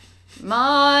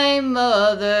My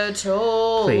mother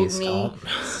told Please me don't.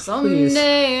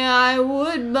 someday I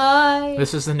would buy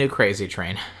This is the new Crazy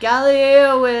Train.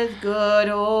 galleon with good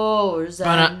oars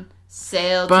and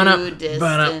sail to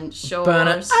distant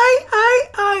shores.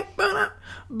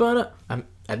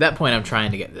 At that point, I'm trying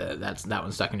to get that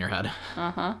one stuck in your head.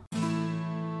 Uh-huh.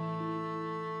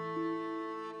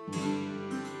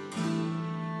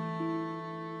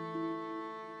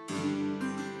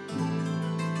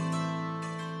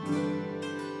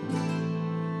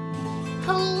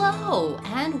 Hello,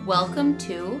 and welcome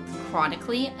to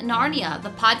Chronically Narnia, the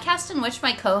podcast in which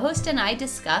my co-host and I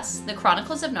discuss the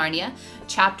Chronicles of Narnia,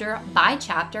 chapter by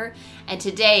chapter, and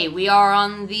today we are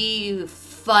on the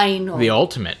final... The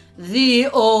ultimate,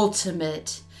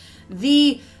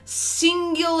 the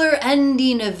singular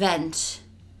ending event.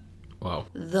 Whoa.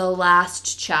 The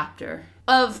last chapter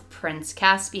of Prince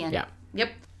Caspian. Yeah.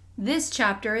 Yep. This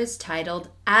chapter is titled,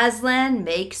 Aslan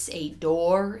Makes a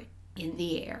Door in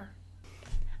the Air.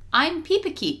 I'm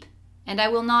Peepakeep, and I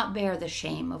will not bear the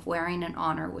shame of wearing an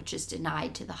honor which is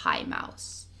denied to the High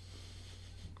Mouse.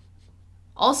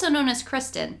 Also known as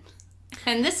Kristen,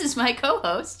 and this is my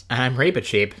co-host. I'm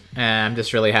Reepacheep, and I'm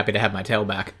just really happy to have my tail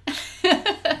back.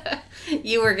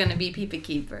 You were going to be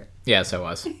Peepakeeper. Yes, I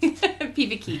was.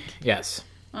 Peepakeep. Yes.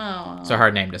 Oh. It's a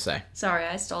hard name to say. Sorry,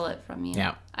 I stole it from you.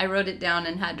 Yeah. I wrote it down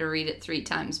and had to read it 3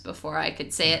 times before I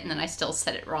could say it, and then I still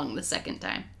said it wrong the second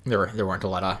time. There weren't a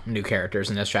lot of new characters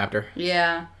in this chapter.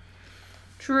 Yeah.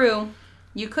 True.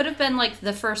 You could have been like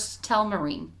the first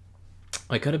Telmarine.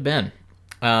 I could have been.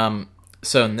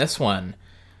 So in this one,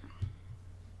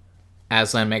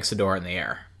 Aslan makes a door in the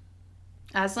air.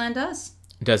 Aslan does.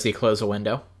 Does he close a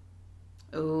window?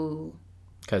 Ooh.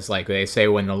 Because like they say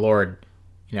when the Lord,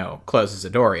 closes a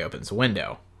door, he opens a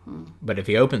window. But if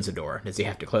he opens a door, does he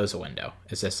have to close a window?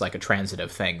 Is this like a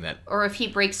transitive thing that... Or if he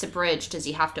breaks a bridge, does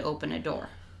he have to open a door?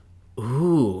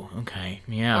 Ooh, okay,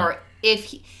 yeah.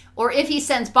 Or if he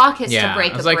sends Bacchus to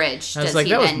break a bridge, does he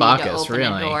then need to open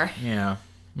a door? Yeah.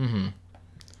 Mm-hmm.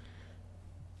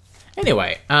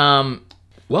 Anyway,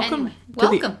 welcome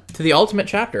to the ultimate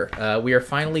chapter. We are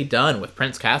finally done with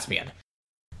Prince Caspian.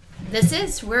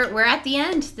 We're at the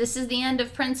end. This is the end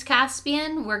of Prince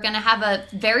Caspian. We're going to have a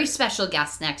very special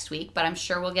guest next week, but I'm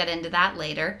sure we'll get into that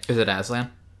later. Is it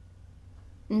Aslan?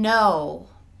 No.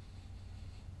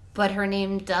 But her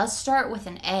name does start with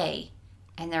an A,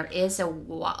 and there is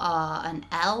an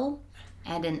L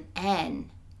and an N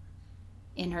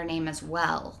in her name as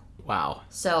well. Wow.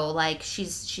 So,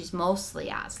 she's mostly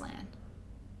Aslan.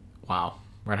 Wow.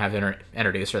 We're going to have to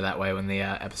introduce her that way when the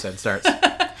episode starts.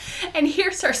 And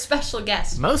here's our special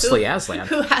guest. Mostly Aslan.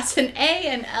 Who has an A,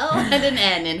 an L, and an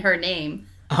N in her name.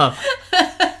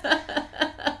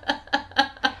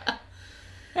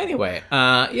 Anyway,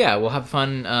 we'll have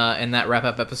fun in that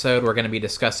wrap-up episode. We're going to be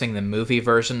discussing the movie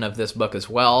version of this book as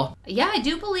well. Yeah, I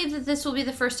do believe that this will be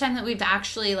the first time that we've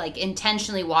actually,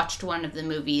 intentionally watched one of the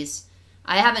movies.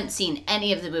 I haven't seen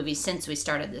any of the movies since we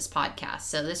started this podcast,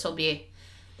 so this will be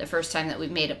the first time that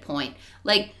we've made a point.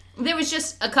 There was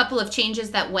just a couple of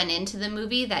changes that went into the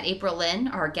movie that April Lynn,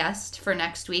 our guest for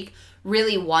next week,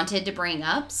 really wanted to bring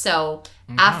up. So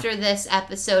after this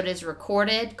episode is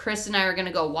recorded, Chris and I are going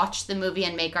to go watch the movie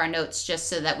and make our notes just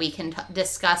so that we can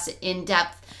discuss in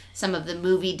depth some of the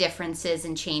movie differences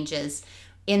and changes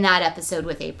in that episode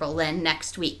with April Lynn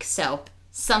next week. So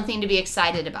something to be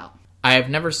excited about. I have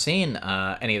never seen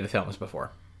any of the films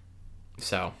before.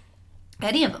 So.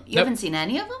 Any of them? You haven't seen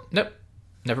any of them? Nope.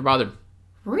 Never bothered.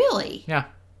 Really? Yeah.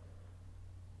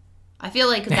 I feel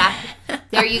like that...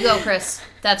 There you go, Chris.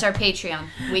 That's our Patreon.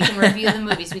 We can review the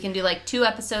movies. We can do 2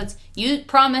 episodes. You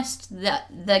promised the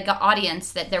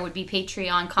audience that there would be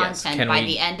Patreon content by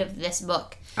the end of this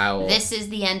book. This is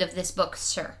the end of this book,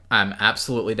 sir. I'm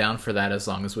absolutely down for that as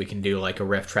long as we can do a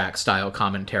riff track style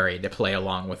commentary to play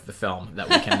along with the film that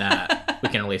we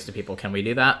can release to people. Can we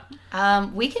do that?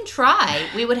 We can try.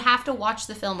 We would have to watch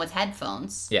the film with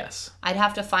headphones. Yes. I'd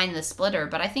have to find the splitter,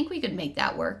 but I think we could make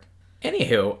that work.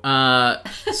 Anywho,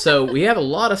 so we have a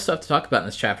lot of stuff to talk about in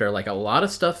this chapter. A lot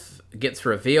of stuff gets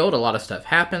revealed, a lot of stuff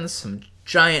happens, some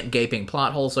giant gaping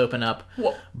plot holes open up.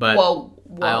 Whoa. But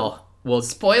Whoa.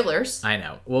 Spoilers. I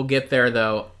know. We'll get there,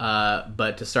 though.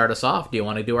 But to start us off, do you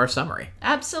want to do our summary?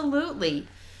 Absolutely.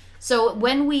 So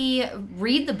when we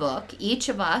read the book, each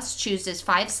of us chooses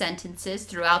 5 sentences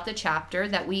throughout the chapter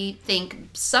that we think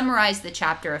summarize the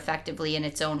chapter effectively in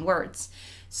its own words.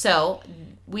 So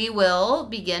we will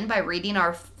begin by reading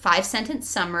our 5-sentence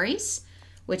summaries,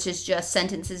 which is just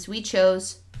sentences we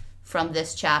chose from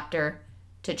this chapter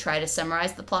to try to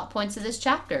summarize the plot points of this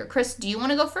chapter. Chris, do you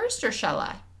want to go first or shall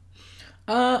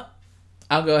I?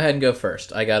 I'll go ahead and go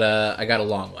first. I got a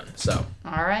long one, so.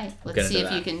 All right. Let's see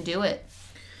if you can do it.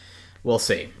 We'll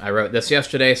see. I wrote this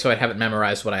yesterday, so I haven't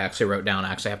memorized what I actually wrote down.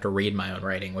 I actually have to read my own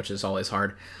writing, which is always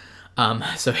hard.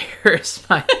 So here's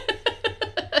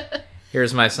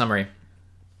my summary.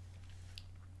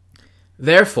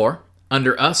 Therefore,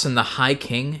 under us and the High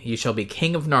King, you shall be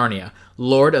King of Narnia,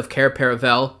 Lord of Cair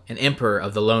Paravel, and Emperor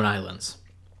of the Lone Islands.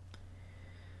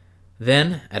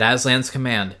 Then, at Aslan's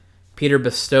command, Peter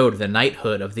bestowed the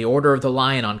knighthood of the Order of the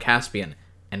Lion on Caspian,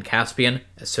 and Caspian,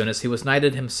 as soon as he was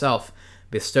knighted himself,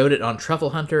 bestowed it on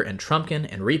Trufflehunter and Trumpkin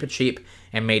and Reepicheep,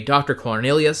 and made Dr.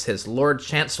 Cornelius his Lord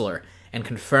Chancellor, and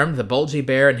confirmed the Bulgy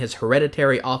Bear in his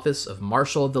hereditary office of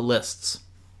Marshal of the Lists.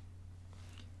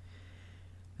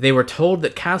 They were told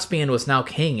that Caspian was now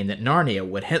king, and that Narnia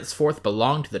would henceforth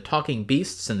belong to the talking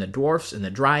beasts and the dwarfs and the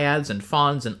dryads and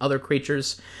fauns and other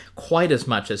creatures quite as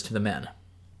much as to the men.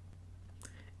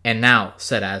 And now,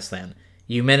 said Aslan,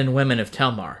 you men and women of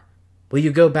Telmar, will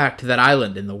you go back to that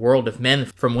island in the world of men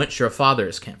from which your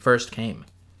fathers first came?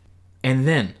 And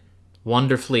then,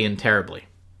 wonderfully and terribly,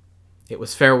 it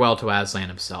was farewell to Aslan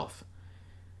himself.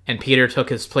 And Peter took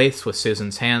his place with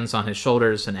Susan's hands on his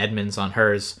shoulders and Edmund's on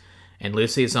hers, and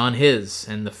Lucy's on his,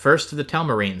 and the first of the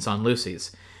Telmarines on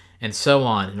Lucy's, and so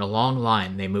on in a long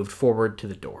line they moved forward to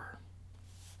the door.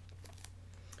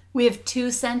 We have 2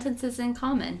 sentences in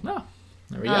common. Oh,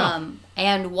 there we go.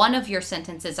 And one of your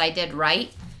sentences I did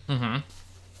right. Mm-hmm.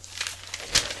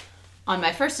 On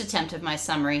my first attempt of my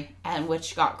summary, and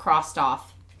which got crossed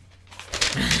off.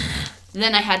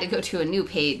 Then I had to go to a new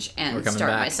page and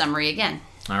start my summary again.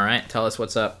 All right, tell us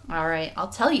what's up. All right, I'll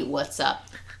tell you what's up.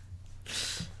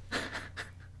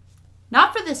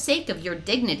 Not for the sake of your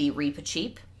dignity,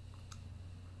 Reepicheep,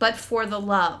 but for the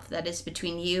love that is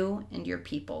between you and your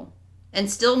people,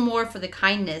 and still more for the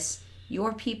kindness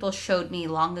your people showed me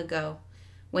long ago,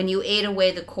 when you ate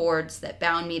away the cords that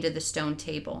bound me to the stone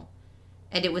table.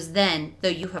 And it was then, though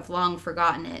you have long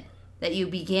forgotten it, that you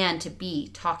began to be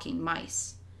talking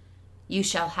mice. You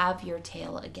shall have your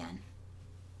tale again.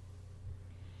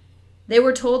 They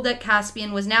were told that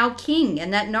Caspian was now king,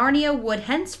 and that Narnia would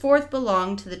henceforth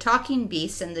belong to the talking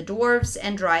beasts and the dwarves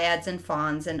and dryads and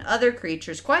fauns and other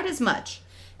creatures quite as much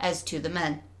as to the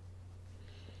men.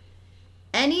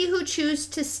 Any who choose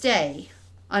to stay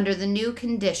under the new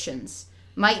conditions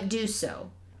might do so,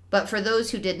 but for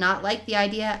those who did not like the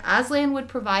idea, Aslan would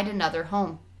provide another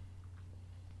home.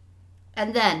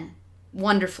 And then,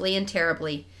 wonderfully and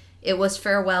terribly, it was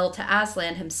farewell to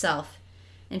Aslan himself,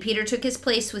 and Peter took his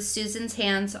place with Susan's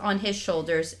hands on his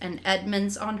shoulders, and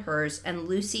Edmund's on hers, and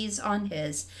Lucy's on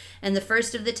his, and the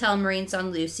first of the Telmarines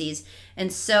on Lucy's,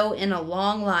 and so in a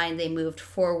long line they moved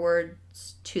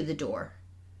forwards to the door.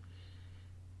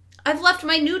 I've left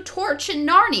my new torch in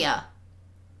Narnia.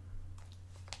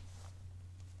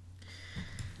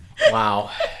 Wow.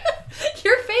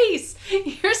 Your face.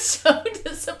 You're so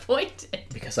disappointed.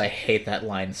 Because I hate that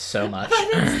line so much. But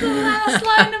it's the last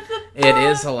line of the book. It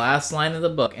is the last line of the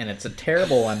book, and it's a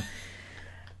terrible one.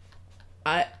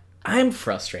 I'm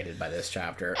frustrated by this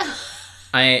chapter.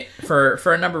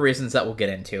 For a number of reasons that we'll get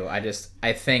into.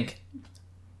 I think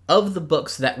of the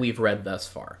books that we've read thus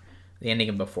far, the ending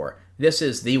and before, this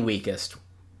is the weakest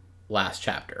last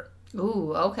chapter.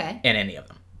 Ooh, okay. In any of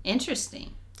them.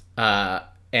 Interesting.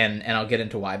 And I'll get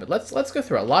into why, but let's go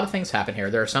through it. A lot of things happen here.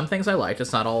 There are some things I liked.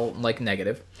 It's not all like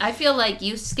negative. I feel like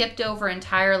you skipped over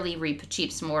entirely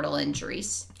Reepicheep's mortal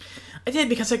injuries. I did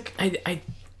because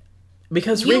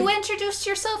because you introduced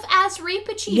yourself as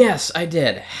Reepicheep. Yes, I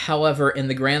did. However, in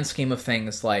the grand scheme of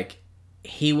things, like,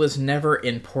 he was never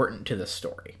important to the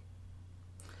story.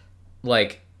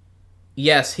 Like,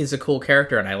 yes, he's a cool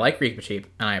character, and I like Reepicheep,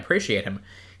 and I appreciate him.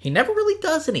 He never really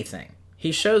does anything.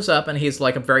 He shows up, and he's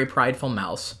like a very prideful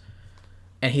mouse,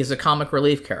 and he's a comic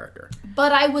relief character.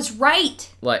 But I was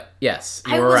right. Like, yes,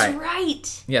 you were right. I was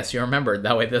right. Yes, you remembered.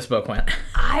 That way this book went.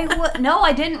 No,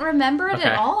 I didn't remember it Okay.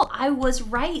 at all. I was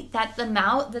right that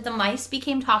the mice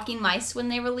became talking mice when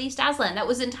they released Aslan. That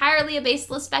was entirely a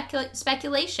baseless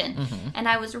speculation, Mm-hmm. and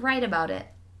I was right about it.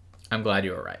 I'm glad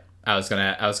you were right. I was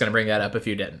gonna bring that up if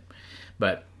you didn't,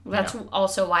 but That's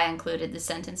also why I included the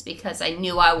sentence, because I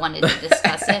knew I wanted to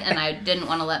discuss it, and I didn't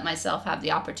want to let myself have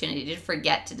the opportunity to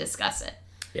forget to discuss it.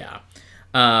 Yeah.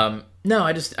 No,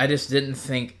 I just didn't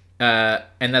think,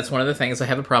 and that's one of the things I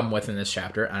have a problem with in this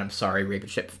chapter, and I'm sorry,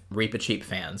 Reepicheep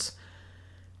fans.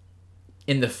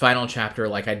 In the final chapter,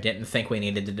 like, I didn't think we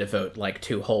needed to devote, like,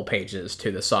 2 whole pages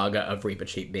to the saga of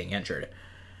Reepicheep being injured.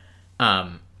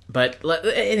 But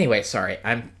anyway, sorry,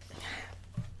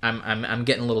 I'm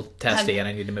getting a little testy and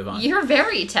I need to move on. You're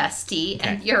very testy, Okay.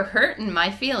 and you're hurting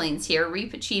my feelings here.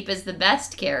 Reepicheep is the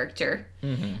best character.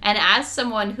 Mm-hmm. And as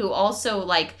someone who also,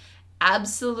 like,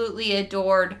 absolutely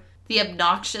adored the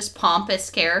obnoxious, pompous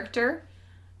character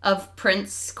of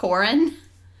Prince Corrin,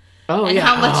 Oh, and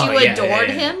how much you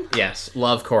adored him. Yes,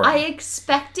 love Corrin. I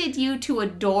expected you to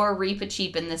adore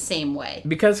Reepicheep in the same way.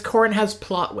 Because Corrin has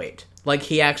plot weight. Like,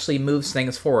 he actually moves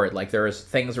things forward. Like, there's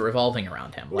things revolving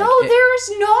around him. Like, No,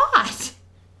 there's not.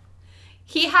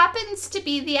 He happens to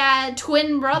be the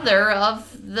twin brother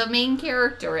of the main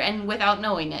character, and without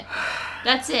knowing it.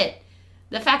 That's it.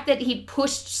 The fact that he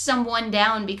pushed someone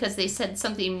down because they said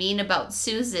something mean about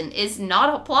Susan is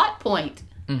not a plot point.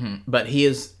 But he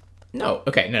is... No,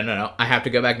 okay, no. I have to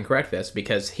go back and correct this,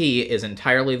 because he is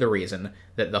entirely the reason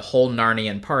that the whole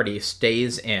Narnian party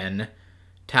stays in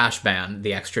Tashbaan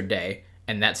the extra day,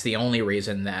 and that's the only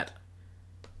reason that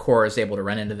Cora is able to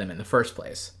run into them in the first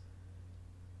place.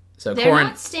 So They're Corrin...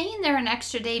 not staying there an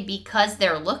extra day because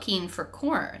they're looking for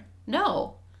Corrin.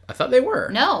 No. I thought they were.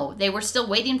 No, they were still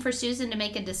waiting for Susan to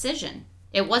make a decision.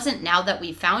 It wasn't now that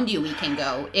we found you we can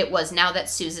go. It was now that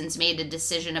Susan's made a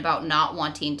decision about not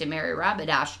wanting to marry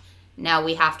Rapidash. Now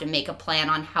we have to make a plan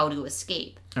on how to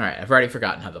escape. All right, I've already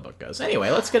forgotten how the book goes.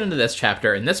 Anyway, let's get into this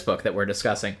chapter in this book that we're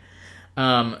discussing.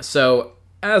 So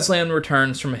Aslan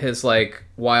returns from his, like,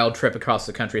 wild trip across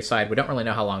the countryside. We don't really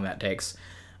know how long that takes.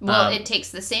 Well, it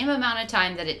takes the same amount of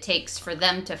time that it takes for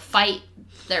them to fight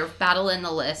their battle in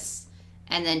the lists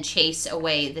and then chase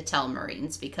away the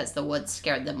Telmarines because the woods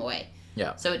scared them away.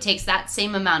 Yeah. So it takes that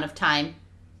same amount of time,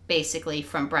 basically,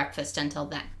 from breakfast until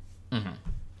then. Mm-hmm.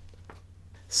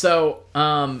 So,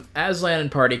 Aslan and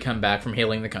party come back from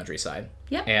healing the countryside.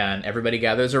 Yep. And everybody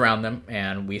gathers around them,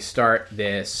 and we start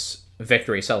this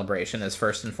victory celebration as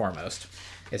first and foremost.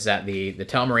 Is that the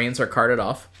Telmarines are carted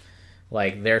off.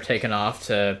 Like, they're taken off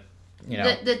to, you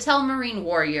know... The Telmarine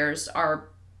warriors are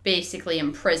basically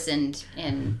imprisoned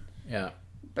in... Yeah.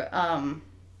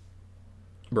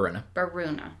 Baruna.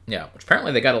 Yeah, which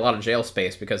apparently they got a lot of jail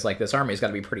space because, like, this army's got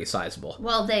to be pretty sizable.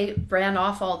 Well, they ran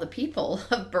off all the people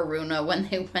of Baruna when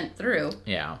they went through.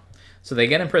 Yeah. So they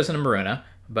get imprisoned in Baruna,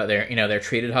 but they're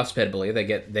treated hospitably. They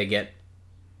get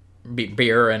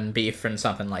beer and beef and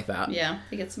something like that. Yeah,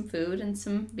 they get some food and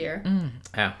some beer.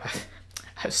 Yeah.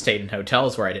 I've stayed in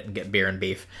hotels where I didn't get beer and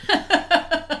beef.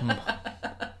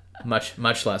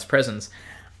 much less prisons.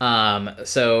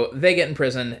 So they get in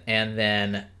prison, and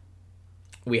then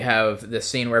we have this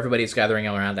scene where everybody's gathering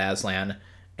around Aslan,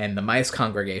 and the mice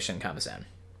congregation comes in.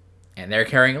 And they're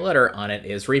carrying a letter. On it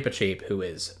is Reepicheep, who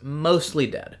is mostly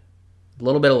dead. A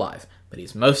little bit alive, but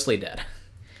he's mostly dead. At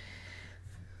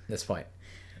this point.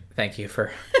 Thank you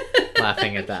for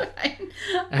laughing at that.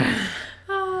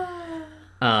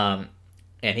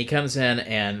 And he comes in,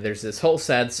 and there's this whole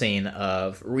sad scene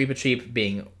of Reepicheep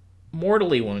being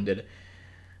mortally wounded.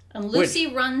 And Lucy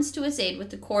runs to his aid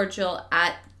with the cordial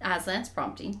at Aslan's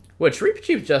prompting. Which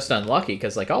Reepicheep's just unlucky,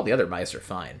 because, like, all the other mice are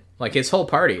fine. Like, his whole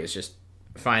party is just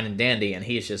fine and dandy, and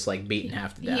he's just, like, beaten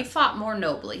half to death. He fought more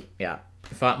nobly. Yeah,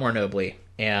 fought more nobly.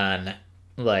 And,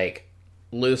 like,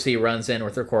 Lucy runs in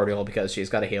with her cordial because she's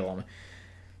got to heal him.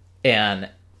 And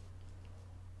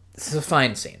this is a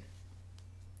fine scene.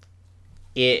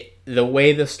 The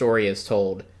way the story is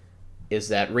told is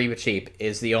that Reepicheep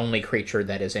is the only creature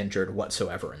that is injured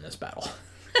whatsoever in this battle.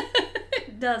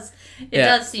 It does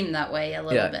seem that way a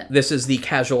little bit. This is the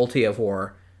casualty of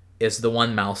war, is the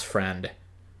one mouse friend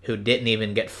who didn't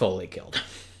even get fully killed.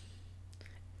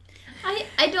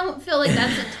 I don't feel like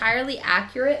that's entirely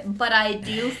accurate, but I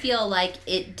do feel like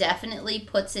it definitely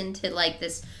puts into, like,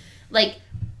 this... Like,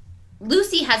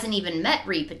 Lucy hasn't even met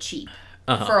Reepicheep,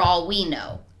 for all we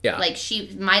know. Yeah. Like,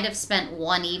 she might have spent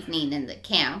one evening in the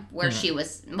camp where she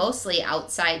was mostly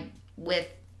outside with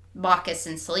Bacchus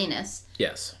and Salinas.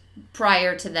 Yes.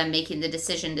 Prior to them making the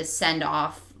decision to send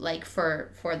off, like, for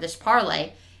this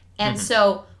parlay. And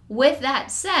so, with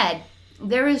that said,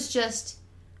 there is just...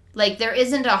 Like, there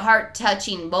isn't a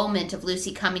heart-touching moment of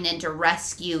Lucy coming in to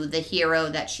rescue the hero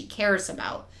that she cares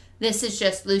about. This is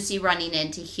just Lucy running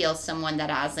in to heal someone that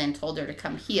Aslan told her to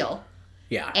come heal.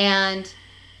 Yeah. And,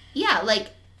 yeah,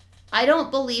 like, I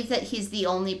don't believe that he's the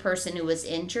only person who was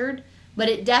injured, but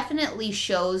it definitely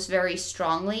shows very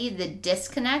strongly the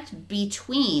disconnect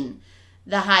between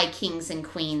the High Kings and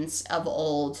Queens of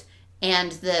old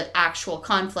and the actual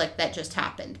conflict that just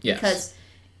happened. Yes. Because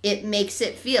it makes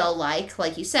it feel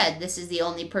like you said, this is the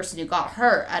only person who got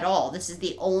hurt at all. This is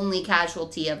the only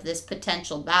casualty of this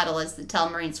potential battle as the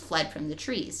Telmarines fled from the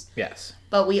trees. Yes.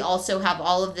 But we also have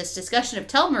all of this discussion of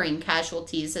Telmarine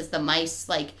casualties as the mice,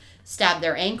 like, stabbed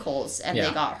their ankles and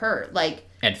they got hurt. Like,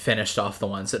 And finished off the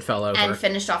ones that fell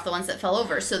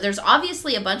over. So there's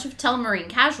obviously a bunch of Telmarine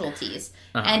casualties.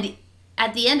 And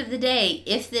at the end of the day,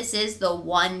 if this is the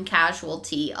one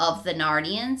casualty of the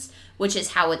Narnians, which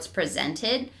is how it's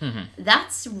presented,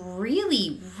 that's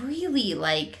really, really,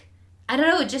 like, I don't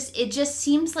know, it just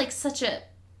seems like such a,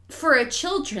 for a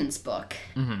children's book,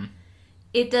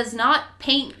 it does not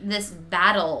paint this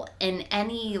battle in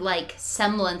any, like,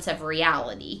 semblance of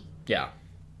reality. Yeah.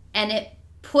 And it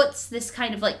puts this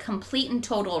kind of, like, complete and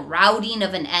total routing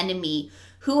of an enemy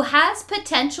who has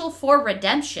potential for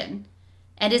redemption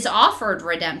and is offered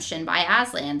redemption by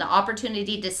Aslan, the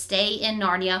opportunity to stay in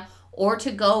Narnia or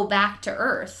to go back to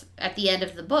Earth at the end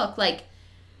of the book. Like,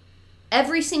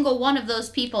 every single one of those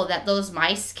people that those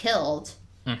mice killed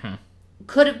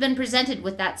could have been presented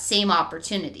with that same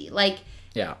opportunity. Like,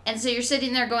 yeah. And so you're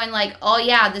sitting there going like, oh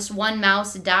yeah, this one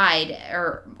mouse died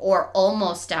or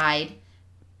almost died.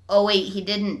 Oh wait, he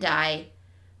didn't die.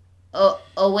 Oh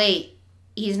wait,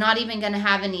 he's not even going to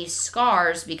have any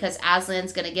scars because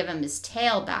Aslan's going to give him his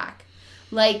tail back.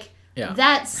 Like,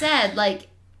 that said, like,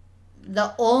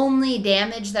 the only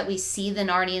damage that we see the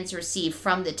Narnians receive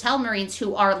from the Telmarines,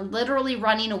 who are literally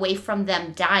running away from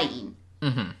them dying,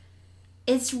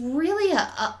 it's really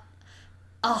a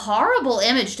horrible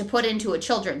image to put into a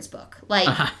children's book.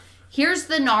 Like, here's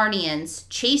the Narnians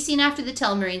chasing after the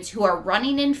Telmarines, who are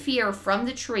running in fear from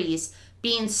the trees,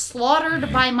 being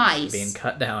slaughtered by mice. Being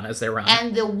cut down as they run.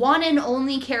 And the one and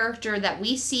only character that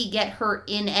we see get hurt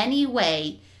in any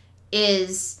way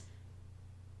is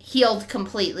healed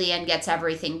completely and gets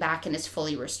everything back and is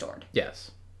fully restored.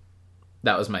 Yes.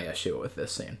 That was my issue with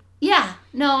this scene. Yeah.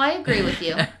 No, I agree with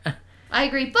you. I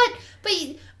agree. But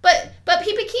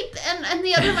people keep and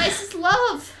the other mice's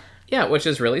love. Yeah, which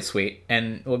is really sweet,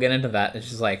 and we'll get into that. It's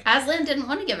just like, Aslan didn't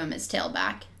want to give him his tail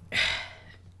back.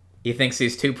 He thinks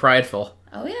he's too prideful.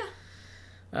 Oh yeah.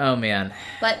 Oh man.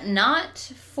 But not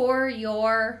for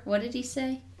your, what did he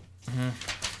say?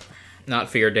 Not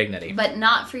for your dignity. But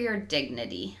not for your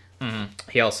dignity.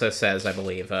 He also says, I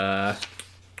believe, but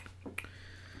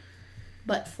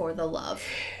for the love.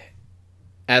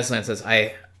 Aslan says,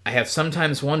 I have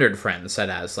sometimes wondered, friend, said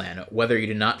Aslan, whether you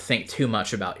do not think too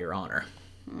much about your honor.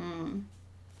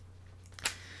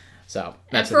 So,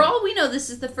 and for all we know, this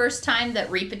is the first time that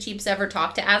Reepicheep's ever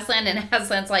talked to Aslan, and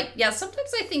Aslan's like, yeah,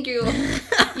 sometimes I think you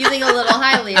think a little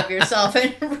highly of yourself.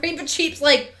 And Reepicheep's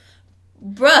like,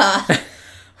 bruh,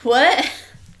 what?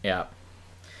 Yeah.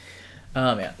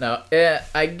 Oh, man. No,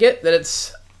 I get that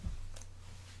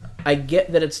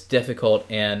it's difficult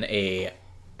in a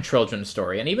children's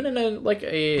story, and even in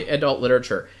a adult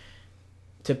literature,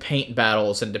 to paint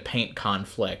battles and to paint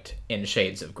conflict in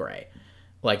shades of gray.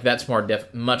 Like, that's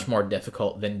much more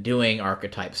difficult than doing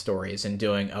archetype stories and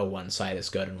doing, one side is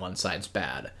good and one side's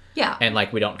bad. Yeah. And,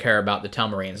 like, we don't care about the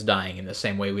Telmarines dying in the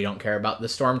same way we don't care about the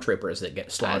stormtroopers that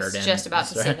get slaughtered. I was just about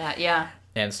to say that, yeah.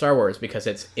 And Star Wars, because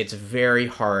it's very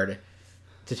hard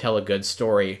to tell a good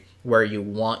story where you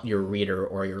want your reader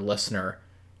or your listener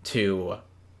to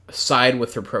side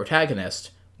with the protagonist,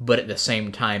 but at the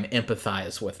same time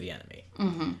empathize with the enemy.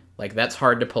 Like, that's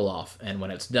hard to pull off, and when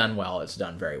it's done well, it's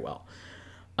done very well.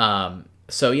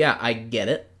 So yeah, I get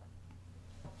it.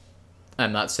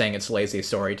 I'm not saying it's lazy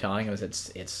storytelling.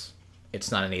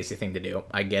 It's not an easy thing to do.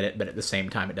 I get it, but at the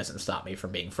same time, it doesn't stop me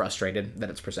from being frustrated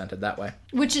that it's presented that way.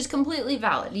 Which is completely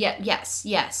valid. Yeah,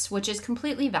 yes, which is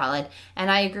completely valid, and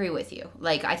I agree with you.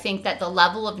 Like, I think that the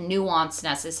level of nuance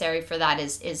necessary for that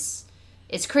is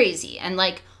crazy, and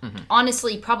like,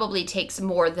 honestly, probably takes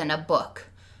more than a book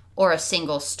or a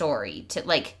single story to,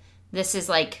 like, this is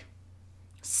like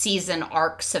season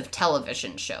arcs of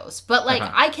television shows. But like,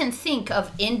 I can think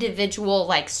of individual,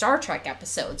 like, Star Trek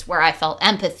episodes where I felt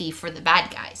empathy for the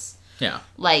bad guys. Yeah.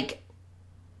 Like,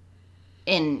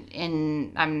 I'm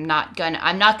not gonna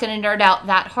nerd out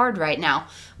that hard right now,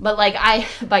 but like,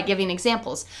 by giving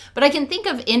examples, but I can think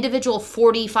of individual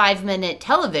 45-minute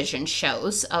television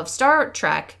shows of Star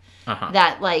Trek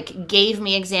that like gave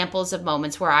me examples of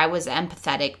moments where I was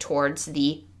empathetic towards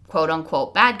the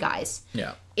quote-unquote bad guys.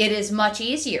 Yeah. It is much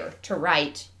easier to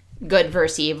write good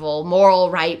versus evil, moral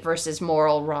right versus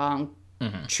moral wrong,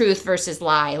 truth versus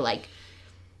lie. Like,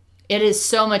 it is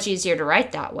so much easier to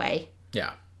write that way.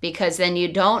 Yeah. Because then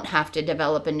you don't have to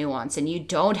develop a nuance, and you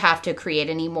don't have to create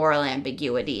any moral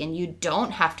ambiguity, and you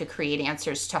don't have to create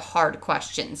answers to hard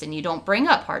questions, and you don't bring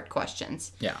up hard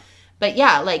questions. Yeah. But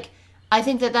yeah, like, I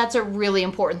think that that's a really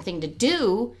important thing to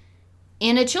do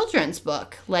in a children's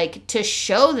book, like, to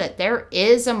show that there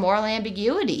is a moral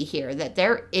ambiguity here, that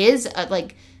there is a,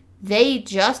 like, they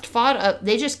just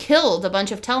killed a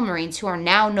bunch of Telmarines who are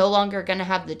now no longer going to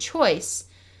have the choice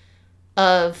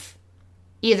of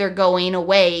either going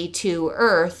away to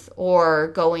Earth or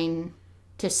going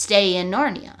to stay in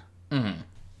Narnia. Mm-hmm.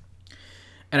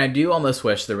 And I do almost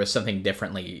wish there was something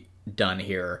differently done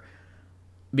here,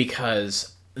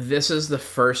 because this is the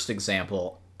first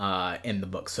example in the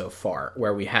book so far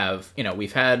where we have,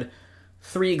 we've had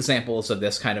 3 examples of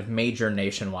this kind of major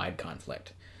nationwide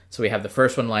conflict. So we have the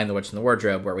first one, Lion, the Witch, and the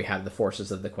Wardrobe, where we have the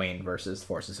forces of the Queen versus the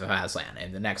forces of Aslan.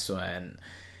 And the next one,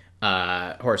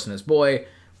 Horse and His Boy,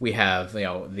 we have,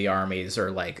 the armies,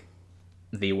 or like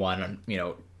the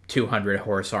 200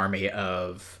 horse army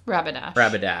of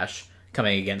Rabbadash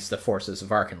coming against the forces of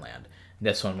Archenland.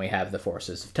 This one we have the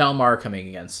forces of Telmar coming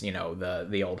against,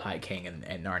 the old High King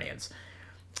and Narnians.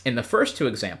 In the first 2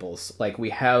 examples, like,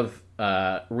 we have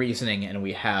reasoning, and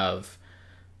we have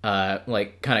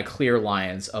like kind of clear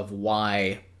lines of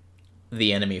why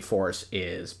the enemy force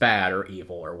is bad or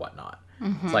evil or whatnot.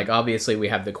 Mm-hmm. It's like, obviously we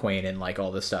have the Queen and like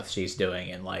all the stuff she's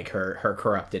doing and like her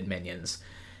corrupted minions.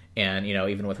 And,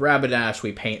 even with Rabbadash,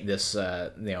 we paint this,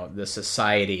 the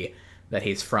society that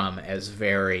he's from as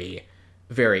very,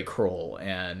 very cruel.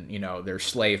 And, they're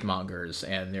slave mongers,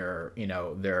 and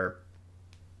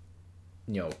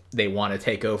they want to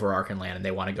take over Archenland, and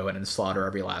they want to go in and slaughter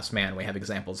every last man. We have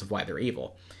examples of why they're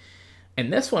evil. In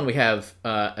this one, we have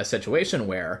a situation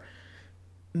where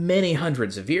many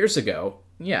hundreds of years ago,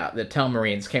 the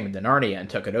Telmarines came into Narnia and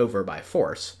took it over by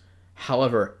force.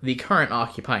 However, the current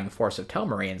occupying force of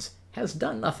Telmarines has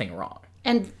done nothing wrong.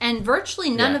 And virtually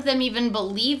none of them even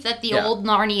believe that the old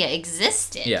Narnia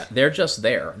existed. Yeah, they're just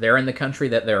there. They're in the country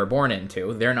that they were born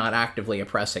into. They're not actively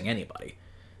oppressing anybody.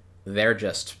 They're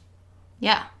just...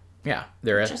 Yeah. Yeah.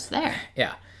 They're just there.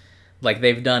 Yeah. Like,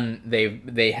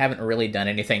 they haven't really done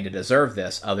anything to deserve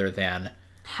this other than...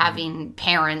 Having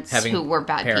parents who were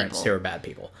bad people. Parents who were bad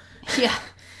people. Yeah.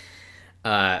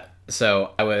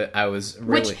 So I was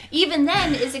really... Which, even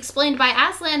then, is explained by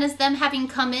Aslan as them having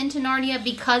come into Narnia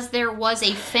because there was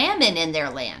a famine in their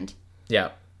land.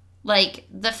 Yeah. Like,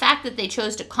 the fact that they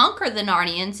chose to conquer the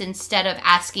Narnians instead of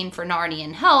asking for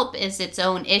Narnian help is its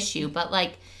own issue. But,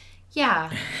 like,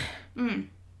 yeah.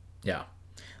 Yeah.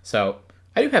 So,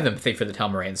 I do have empathy for the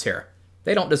Telmarines here.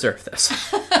 They don't deserve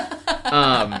this.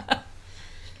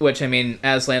 Which, I mean,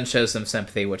 Aslan shows them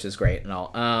sympathy, which is great and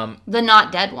all. The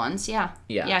not dead ones, yeah.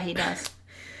 Yeah. Yeah, he does.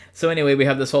 So anyway, we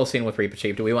have this whole scene with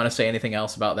Reepicheep. Do we want to say anything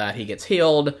else about that? He gets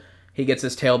healed. He gets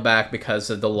his tail back because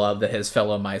of the love that his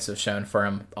fellow mice have shown for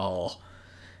him. Oh,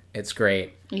 it's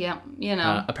great. Yeah,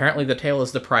 apparently the tail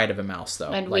is the pride of a mouse,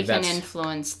 though. And we can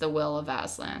influence the will of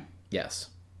Aslan. Yes.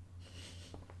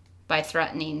 By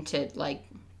threatening to, like,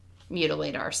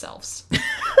 mutilate ourselves.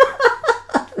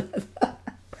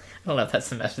 I don't know if that's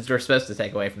the message we're supposed to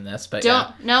take away from this, but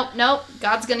Nope.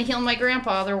 God's gonna heal my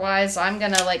grandpa, otherwise I'm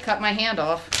gonna, like, cut my hand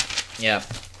off. Yeah.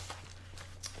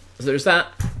 So there's that.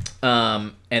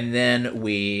 And then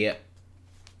we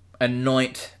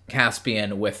anoint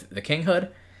Caspian with the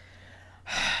kinghood.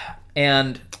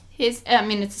 And... it's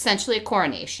essentially a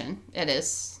coronation. It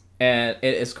is. And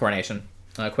it is coronation.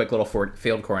 A quick little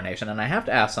field coronation. And I have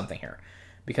to ask something here.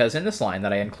 Because in this line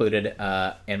that I included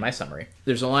in my summary,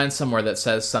 there's a line somewhere that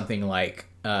says something like,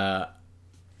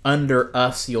 under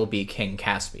us you'll be King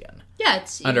Caspian. Yeah,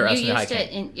 it's under us you and the used High it.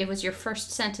 King. It was your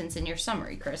first sentence in your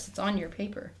summary, Chris. It's on your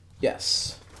paper.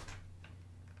 Yes.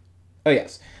 Oh,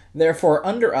 yes. Therefore,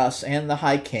 under us and the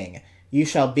High King, you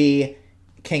shall be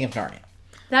King of Narnia.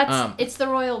 It's the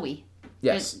royal we.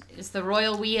 Yes. Is the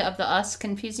royal we of the us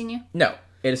confusing you? No.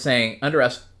 It is saying, under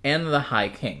us and the High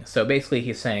King. So basically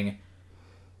he's saying,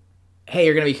 hey,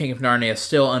 you're going to be King of Narnia,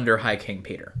 still under High King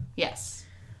Peter. Yes.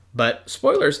 But,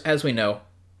 spoilers, as we know,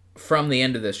 from the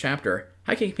end of this chapter,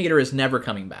 High King Peter is never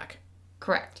coming back.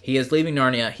 Correct. He is leaving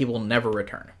Narnia. He will never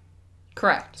return.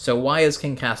 Correct. So why is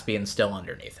King Caspian still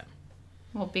underneath him?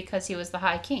 Well, because he was the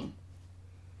High King.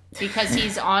 Because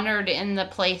he's honored in the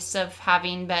place of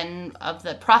having been of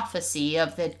the prophecy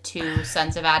of the 2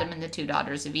 sons of Adam and the 2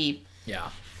 daughters of Eve. Yeah.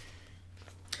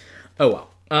 Oh,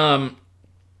 well.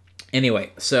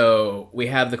 Anyway, so we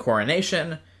have the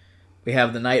coronation. We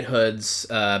have the knighthoods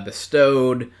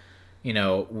bestowed.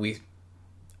 We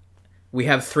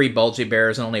have 3 Bulgy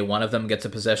Bears, and only one of them gets a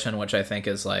position, which I think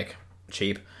is, like,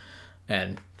 cheap.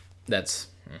 And that's...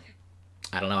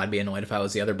 I don't know, I'd be annoyed if I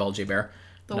was the other Bulgy Bear.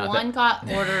 The one got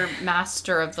ordered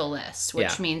Master of the List,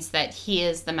 which means that he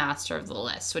is the Master of the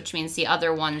List, which means the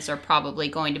other ones are probably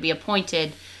going to be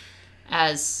appointed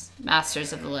as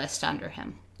Masters of the List under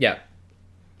him. Yeah.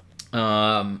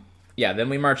 Then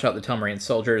we march out the Telmarine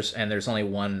soldiers, and there's only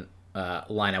one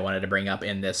line I wanted to bring up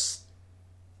in this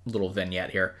little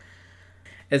vignette here.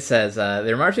 It says,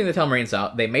 they're marching the Telmarines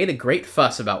out. They made a great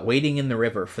fuss about wading in the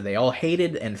river, for they all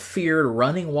hated and feared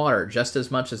running water just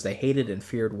as much as they hated and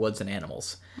feared woods and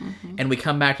animals. Mm-hmm. And we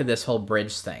come back to this whole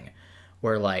bridge thing,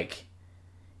 where, like,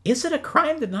 is it a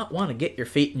crime to not want to get your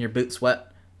feet and your boots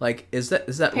wet? Like, is that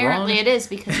Apparently wrong? Apparently it is,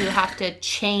 because you have to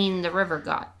chain the river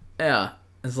god. Yeah.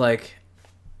 It's like,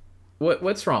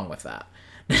 what's wrong with that?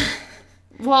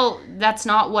 Well, that's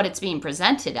not what it's being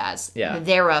presented as. Yeah.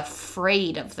 They're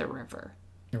afraid of the river.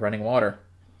 Running water.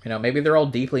 You know, maybe they're all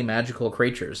deeply magical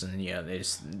creatures, and you know, they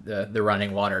just the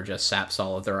running water just saps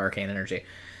all of their arcane energy.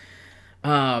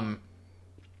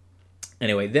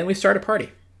 Anyway, then we start a party.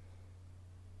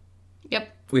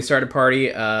 Yep. We start a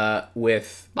party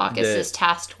with Bacchus is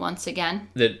tasked once again.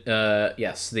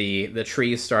 The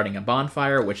trees starting a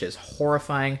bonfire, which is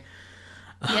horrifying.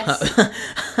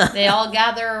 Yes. They all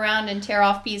gather around and tear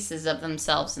off pieces of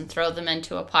themselves and throw them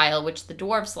into a pile, which the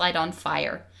dwarves light on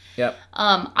fire. Yep.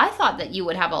 I thought that you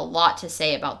would have a lot to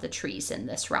say about the trees in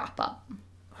this wrap up,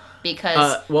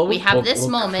 because we have this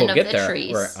moment of the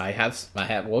trees.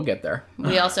 We'll get there.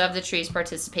 We also have the trees'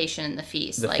 participation in the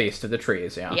feast. The feast of the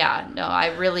trees. Yeah. Yeah. No, I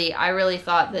really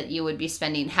thought that you would be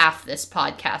spending half this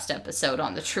podcast episode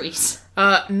on the trees.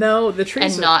 No, the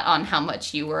trees, and not on how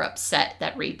much you were upset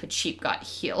that Reepicheep got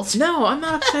healed. No, I'm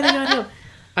not upset he got healed.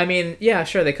 I mean, yeah,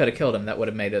 sure, they could have killed him. That would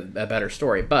have made a better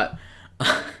story, but.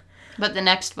 But the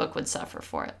next book would suffer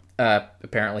for it.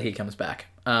 Apparently he comes back.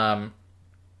 Can't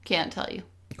tell you.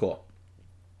 Cool.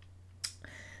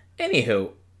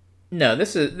 Anywho, no,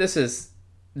 this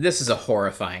is a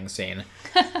horrifying scene.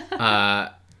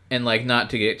 And like, not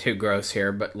to get too gross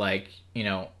here, but like, you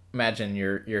know, imagine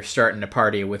you're starting a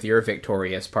party with your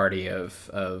victorious party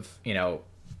of you know,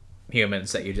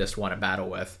 humans that you just want to battle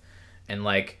with, and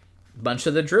like, a bunch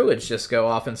of the druids just go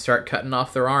off and start cutting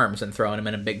off their arms and throwing them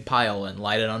in a big pile and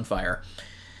light it on fire.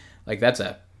 Like, that's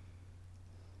a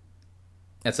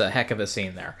heck of a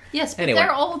scene there. Yes, but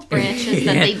they're old branches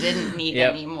that they didn't need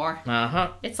Yep. anymore.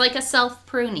 Uh-huh. It's like a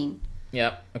self-pruning.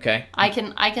 Yep, okay. I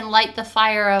can light the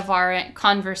fire of our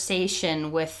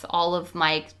conversation with all of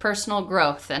my personal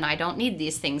growth, and I don't need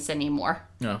these things anymore.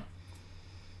 No.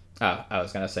 Oh, I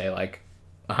was going to say, like,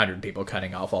 100 people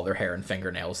cutting off all their hair and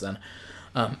fingernails then.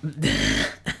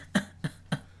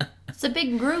 It's a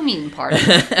big grooming party.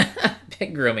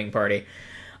 Big grooming party.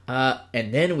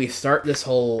 And then we start this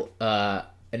whole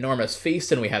enormous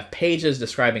feast, and we have pages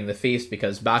describing the feast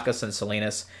because Bacchus and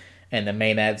Silenus and the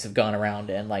Maenads have gone around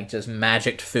and like just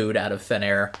magicked food out of thin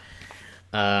air.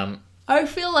 I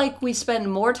feel like we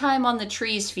spend more time on the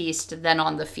trees feast than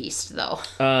on the feast, though.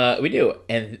 We do.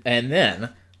 And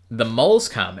then the moles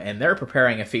come, and they're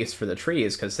preparing a feast for the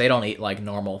trees because they don't eat like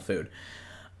normal food.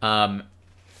 And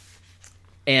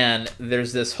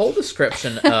there's this whole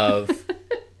description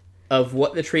of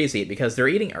what the trees eat, because they're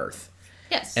eating earth.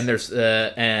 Yes. And there's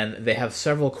and they have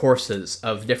several courses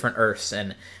of different earths,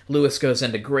 and Lewis goes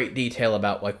into great detail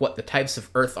about like what the types of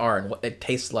earth are and what they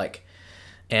taste like,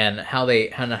 and how they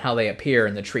appear,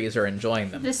 and the trees are enjoying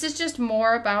them. This is just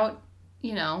more about,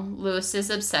 you know,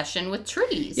 Lewis's obsession with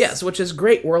trees. Yes, which is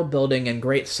great world building and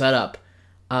great setup.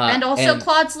 And also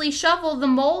Clodsley Shovel, the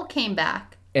mole, came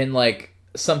back. And like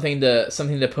something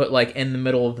to put like in the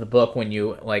middle of the book when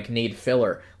you like need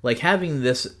filler. Like having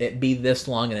it be this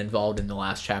long and involved in the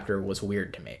last chapter was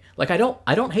weird to me. Like I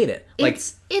don't hate it. Like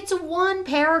it's one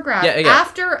paragraph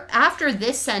after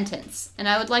this sentence, and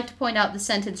I would like to point out the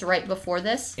sentence right before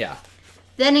this. Yeah.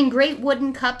 Then in great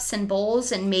wooden cups and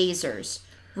bowls and mazers,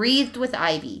 wreathed with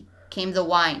ivy, came the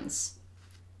wines.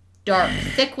 Dark,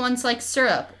 thick ones like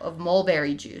syrup of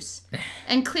mulberry juice,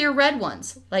 and clear red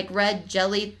ones like red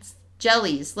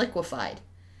jellies liquefied,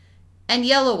 and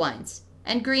yellow wines,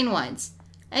 and green wines,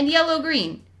 and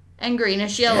yellow-green, and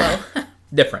greenish-yellow.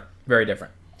 Different. Very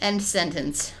different. End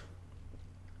sentence.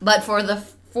 But for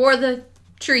the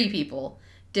tree people,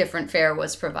 different fare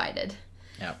was provided.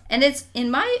 Yeah. And it's in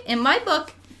my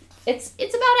book, it's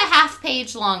about a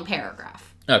half-page long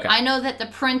paragraph. Okay. I know that the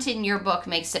print in your book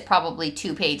makes it probably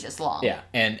 2 pages long. Yeah,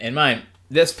 and in mine,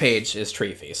 this page is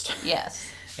Tree Feast.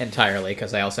 Yes. Entirely,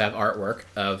 because I also have artwork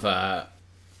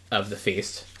of the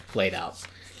feast laid out.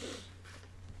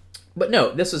 But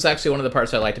no, this was actually one of the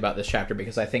parts I liked about this chapter,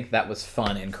 because I think that was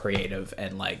fun and creative,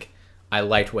 and like I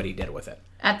liked what he did with it.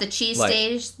 At the cheese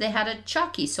stage, they had a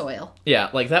chalky soil. Yeah,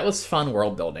 like that was fun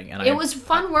world building, and it was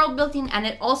fun world building, and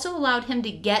it also allowed him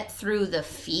to get through the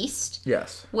feast.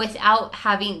 Yes. Without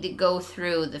having to go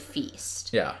through the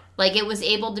feast. Yeah. Like it was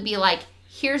able to be like,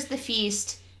 here's the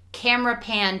feast, camera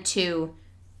pan to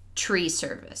tree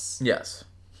service. Yes.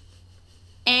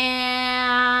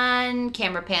 And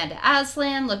camera pan to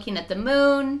Aslan looking at the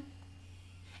moon.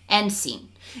 End scene.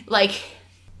 Like,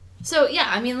 so yeah,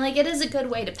 I mean, like, it is a good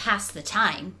way to pass the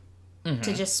time.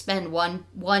 To just spend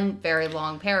one very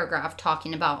long paragraph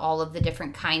talking about all of the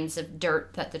different kinds of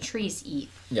dirt that the trees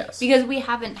eat. Yes. Because we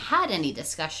haven't had any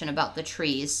discussion about the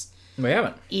trees We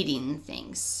haven't. eating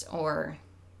things or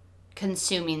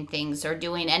consuming things or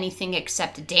doing anything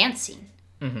except dancing.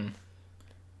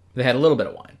 They had a little bit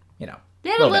of wine, you know. They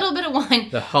had a little bit of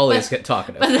wine. The hollies get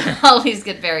talkative. But the hollies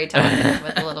get very talkative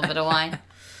with a little bit of wine.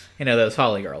 You know, those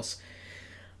holly girls.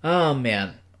 Oh,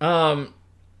 man.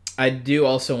 I do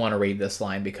also want to read this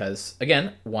line because,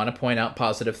 again, want to point out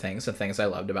positive things and things I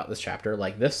loved about this chapter.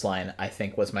 Like this line, I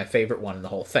think, was my favorite one in the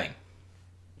whole thing.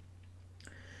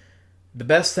 The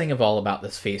best thing of all about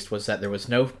this feast was that there was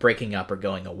no breaking up or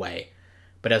going away.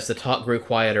 But as the talk grew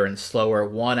quieter and slower,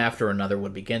 one after another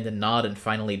would begin to nod and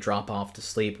finally drop off to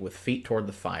sleep with feet toward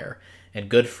the fire, and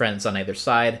good friends on either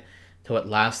side, till at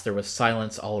last there was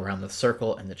silence all around the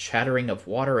circle, and the chattering of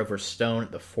water over stone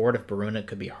at the ford of Baruna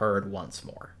could be heard once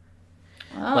more.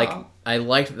 Oh. Like, I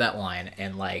liked that line,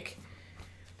 and, like,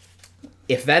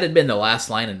 if that had been the last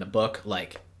line in the book,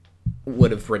 like,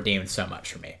 would have redeemed so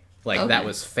much for me. Like, that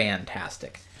was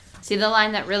fantastic. See, the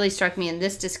line that really struck me in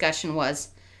this discussion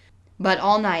was, "But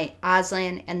all night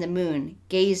Aslan and the moon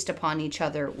gazed upon each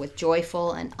other with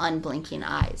joyful and unblinking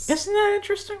eyes." Isn't that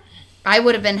interesting? I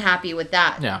would have been happy with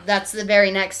that. Yeah. That's the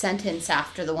very next sentence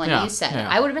after the one Yeah, you said. yeah.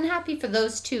 I would have been happy for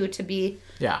those two to be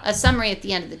Yeah. a summary at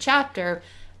the end of the chapter.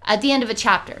 At the end of a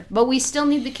chapter. But we still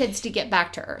need the kids to get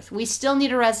back to Earth. We still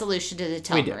need a resolution to the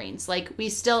Telmarines. Like, we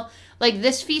still... Like,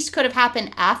 this feast could have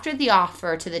happened after the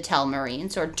offer to the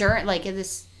Telmarines or during... Like,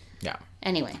 this... Yeah.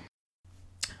 Anyway.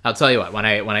 I'll tell you what, when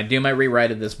I do my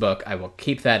rewrite of this book, I will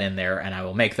keep that in there, and I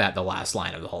will make that the last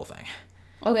line of the whole thing.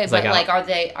 Okay, It's but like, are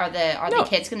the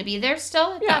kids going to be there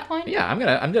still at that point? Yeah, I'm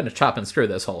gonna chop and screw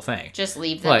this whole thing. Just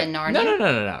leave them Like, in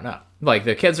Narnia? No. Like,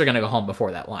 the kids are gonna go home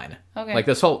before that line. Okay.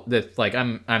 Like,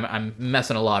 I'm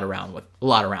messing a lot around with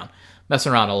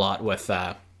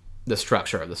the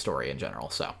structure of the story in general.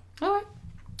 So, Okay.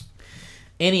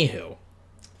 anywho,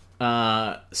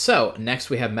 so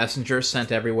next we have messengers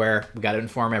sent everywhere. We got to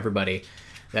inform everybody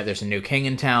that there's a new king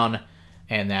in town,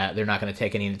 and that they're not going to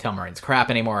take any of the Telmarine's crap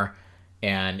anymore.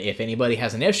 And if anybody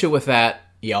has an issue with that,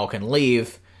 y'all can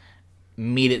leave,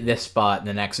 meet at this spot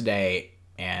the next day,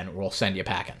 and we'll send you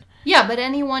packing. Yeah, but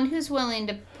anyone who's willing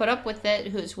to put up with it,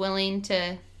 who's willing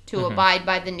to abide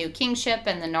by the new kingship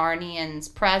and the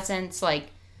Narnians' presence,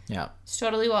 like, Yeah. it's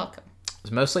totally welcome.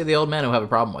 It's mostly the old men who have a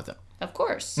problem with it. Of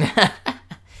course.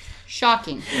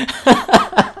 Shocking.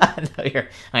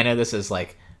 I know this is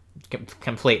like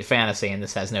complete fantasy, and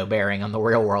this has no bearing on the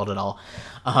real world at all.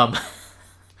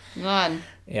 God.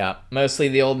 Yeah, mostly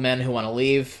the old men who want to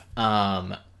leave.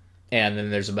 And then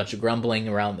there's a bunch of grumbling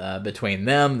around between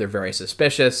them. They're very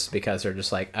suspicious because they're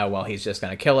just like, oh, well, he's just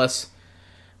going to kill us.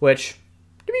 Which,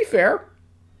 to be fair,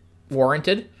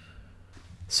 warranted.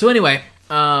 So anyway,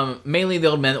 mainly the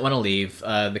old men that want to leave.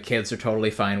 The kids are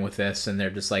totally fine with this, and they're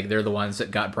just like, they're the ones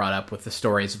that got brought up with the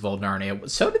stories of old Narnia.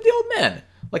 So did the old men.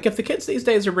 Like, if the kids these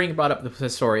days are being brought up with the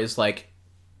stories, like,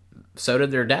 so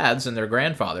did their dads and their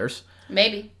grandfathers.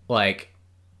 Maybe. Like,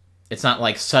 it's not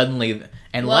like suddenly...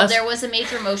 Well, there was a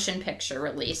major motion picture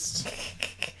released.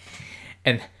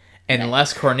 And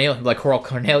unless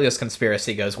Cornelius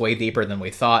conspiracy goes way deeper than we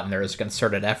thought, and there is a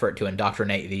concerted effort to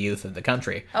indoctrinate the youth of the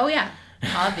country. Oh, yeah.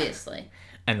 Obviously.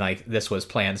 And, like, this was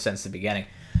planned since the beginning.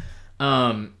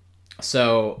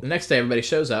 So, the next day, everybody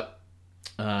shows up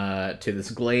to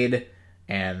this glade,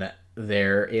 and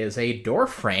there is a door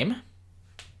frame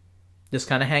just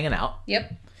kind of hanging out.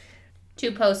 Yep.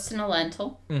 2 posts and a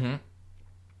lentil. Mm-hmm.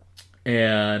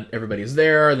 And everybody's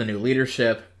there, the new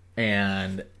leadership,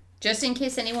 and... Just in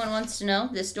case anyone wants to know,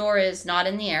 this door is not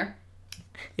in the air.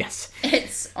 Yes.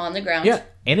 It's on the ground. Yeah,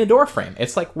 in a door frame.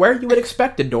 It's like where you would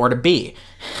expect a door to be.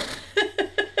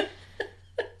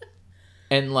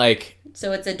 And, like...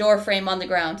 So it's a door frame on the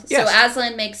ground. Yes. So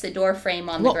Aslan makes a door frame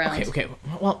on the ground. Okay,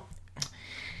 well...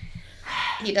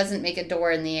 He doesn't make a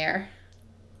door in the air.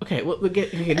 Okay, well,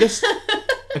 this...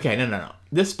 Okay, no.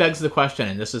 This begs the question,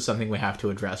 and this is something we have to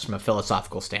address from a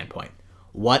philosophical standpoint.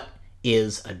 What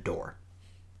is a door?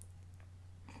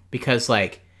 Because,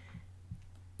 like,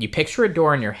 you picture a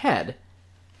door in your head,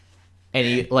 and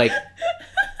you, like...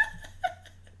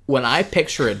 When I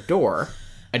picture a door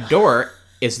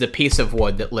is the piece of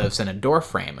wood that lives in a door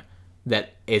frame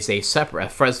that is a separate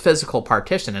physical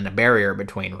partition and a barrier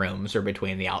between rooms or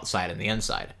between the outside and the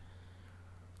inside.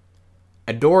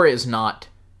 A door is not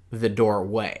the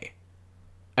doorway.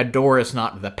 A door is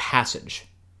not the passage.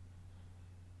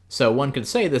 So one could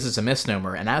say this is a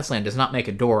misnomer, and Aslan does not make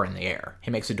a door in the air.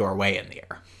 He makes a doorway in the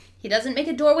air. He doesn't make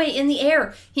a doorway in the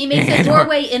air. He makes a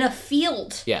doorway in a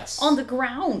field. Yes. On the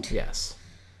ground. Yes.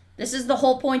 This is the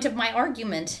whole point of my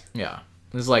argument. Yeah.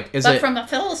 It's like, but from a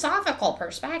philosophical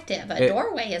perspective, a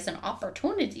doorway is an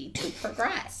opportunity to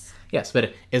progress. Yes,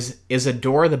 but is a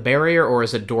door the barrier or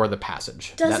is a door the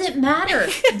passage? Doesn't matter.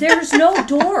 There's no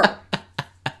door.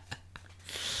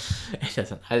 It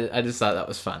doesn't. I just thought that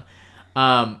was fun.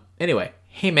 Anyway,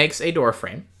 he makes a door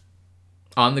frame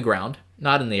on the ground,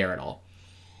 not in the air at all.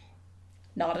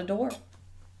 Not a door.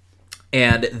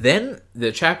 And then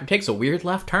the chapter takes a weird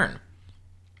left turn.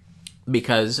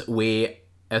 Because we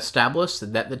establish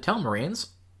that the Telmarines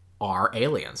are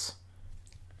aliens.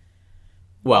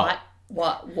 Well,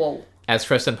 what? Whoa. As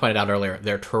Tristan pointed out earlier,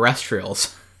 they're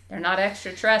terrestrials. They're not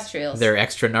extraterrestrials. They're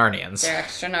extra Narnians. They're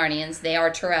extra Narnians. They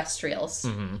are terrestrials.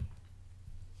 Mm-hmm.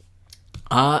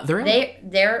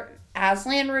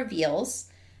 Aslan reveals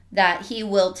that he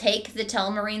will take the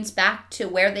Telmarines back to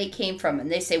where they came from.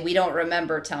 And they say, we don't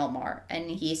remember Telmar.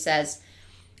 And he says,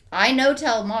 I know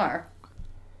Telmar.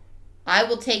 I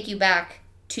will take you back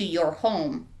to your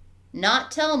home, not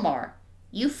Telmar.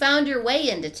 You found your way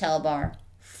into Telmar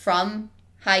from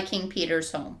High King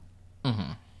Peter's home.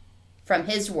 Mm-hmm. From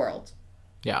his world.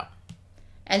 Yeah.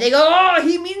 And they go, oh,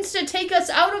 he means to take us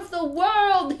out of the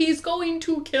world. He's going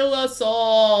to kill us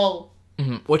all.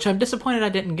 Mm-hmm. Which I'm disappointed I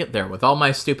didn't get there with all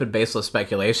my stupid baseless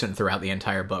speculation throughout the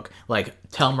entire book. Like,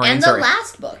 Telmarines and the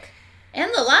last book. And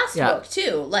the last book,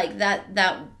 too. Like, that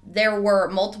there were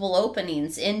multiple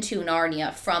openings into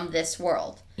Narnia from this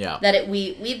world. Yeah. That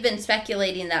we've been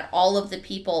speculating that all of the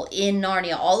people in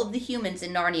Narnia, all of the humans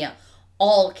in Narnia,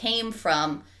 all came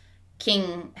from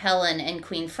King Helen and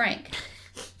Queen Frank.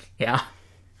 Yeah.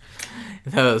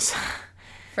 Those.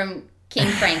 From King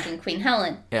Frank and Queen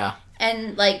Helen. Yeah.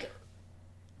 And, like,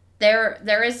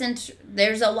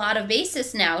 there's a lot of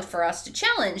basis now for us to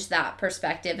challenge that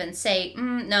perspective and say,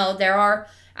 no,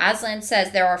 Aslan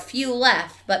says there are few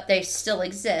left, but they still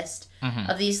exist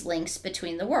of these links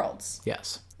between the worlds.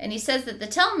 Yes. And he says that the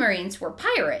Telmarines were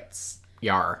pirates.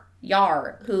 Yar,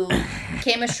 who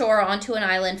came ashore onto an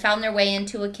island, found their way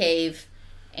into a cave,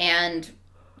 and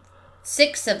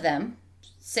 6 of them,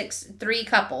 3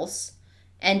 couples,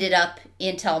 ended up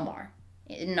in Telmar,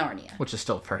 in Narnia. Which is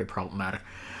still very problematic.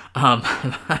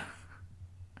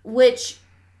 Which,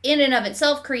 in and of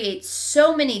itself, creates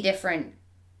so many different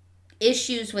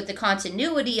issues with the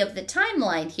continuity of the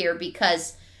timeline here,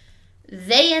 because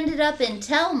they ended up in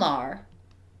Telmar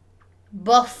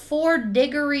before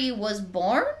Diggory was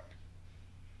born?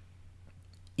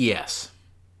 Yes.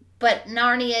 But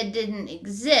Narnia didn't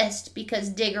exist because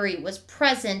Diggory was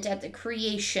present at the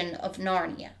creation of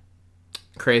Narnia.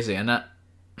 Crazy, isn't it?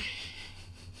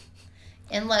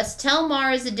 Unless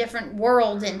Telmar is a different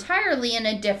world entirely in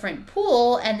a different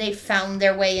pool, and they found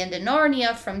their way into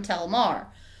Narnia from Telmar.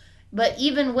 But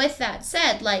even with that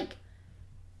said, like,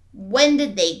 when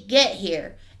did they get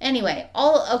here? Anyway,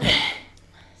 okay.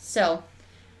 So,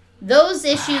 those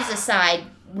issues aside,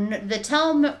 the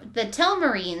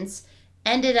Telmarines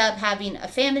ended up having a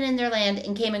famine in their land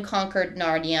and came and conquered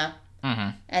Narnia. Mm-hmm.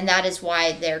 And that is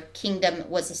why their kingdom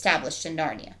was established in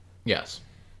Narnia. Yes.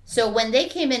 So when they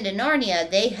came into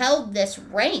Narnia, they held this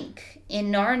rank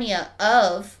in Narnia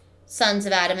of sons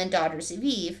of Adam and daughters of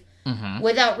Eve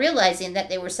without realizing that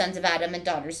they were sons of Adam and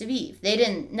daughters of Eve. They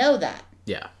didn't know that.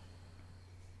 Yeah.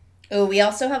 Oh, we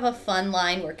also have a fun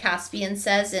line where Caspian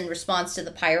says in response to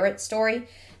the pirate story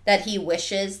that he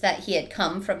wishes that he had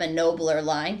come from a nobler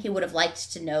line. He would have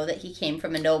liked to know that he came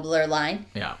from a nobler line.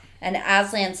 Yeah. And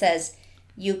Aslan says,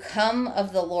 "You come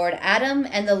of the Lord Adam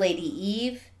and the Lady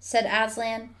Eve," said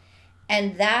Aslan,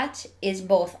 "and that is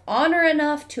both honor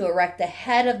enough to erect the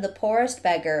head of the poorest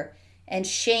beggar and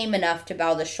shame enough to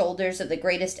bow the shoulders of the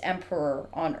greatest emperor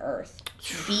on earth.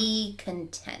 Be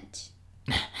content."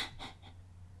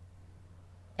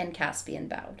 And Caspian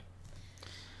bowed.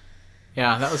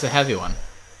 Yeah, that was a heavy one.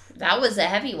 That was a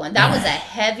heavy one. That was a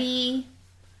heavy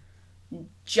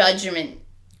judgment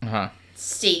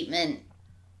statement.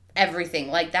 Everything.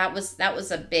 Like, that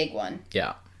was a big one.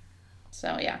 Yeah.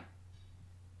 So, yeah.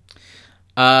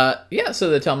 So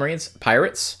the Telmarines,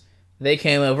 pirates, they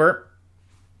came over.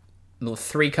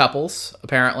 3 couples,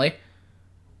 apparently.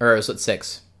 Or was it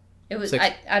 6? It was, 6?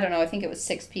 I don't know, I think it was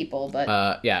 6 people,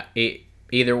 but...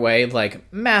 Either way, like,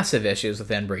 massive issues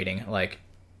with inbreeding. Like,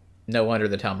 no wonder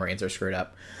the Telmarines are screwed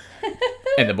up.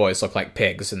 And the boys look like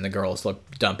pigs, and the girls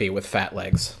look dumpy with fat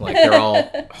legs. Like, they're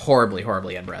all horribly,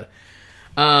 horribly inbred.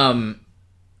 It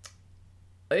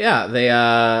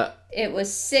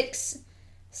was 6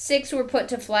 were put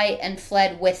to flight and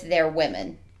fled with their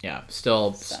women. Yeah,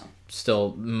 still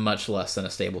much less than a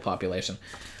stable population.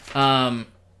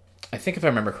 I think if I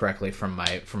remember correctly from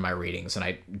my readings, and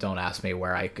I don't ask me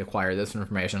where I acquire this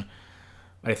information,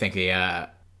 but I think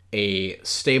a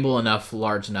stable enough,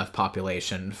 large enough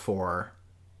population for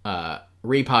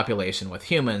repopulation with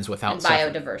humans without and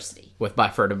biodiversity. For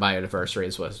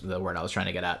biodiversity was the word I was trying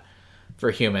to get at. For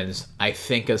humans, I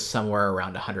think is somewhere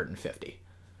around 150.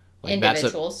 Like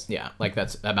Individuals.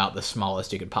 That's about the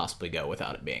smallest you could possibly go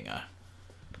without it being a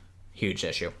huge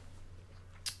issue.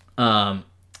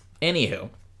 Anywho.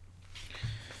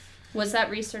 Was that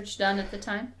research done at the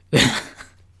time?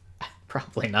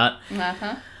 Probably not.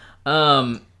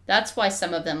 Uh-huh. That's why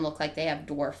some of them look like they have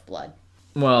dwarf blood.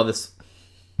 Well,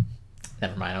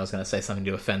 never mind. I was going to say something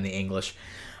to offend the English.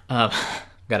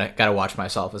 Gotta watch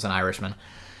myself as an Irishman.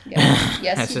 Yeah.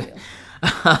 Yes, you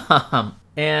do.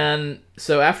 And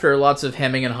so after lots of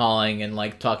hemming and hawing and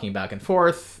like talking back and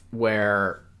forth,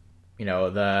 where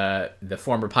the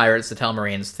former pirates, the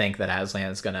Telmarines, think that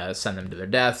Aslan's going to send them to their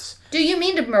deaths. Do you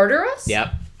mean to murder us?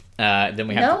 Yep. Then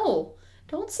we have No.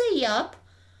 Don't say yup.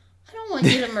 I don't want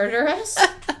you to murder us.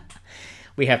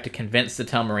 We have to convince the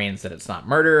Telmarines that it's not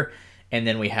murder, and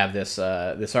then we have this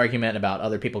argument about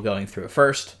other people going through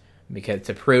first, because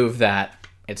to prove that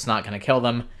it's not going to kill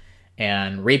them,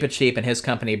 and Reepicheep and his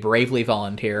company bravely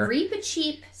volunteer.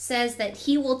 Reepicheep says that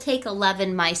he will take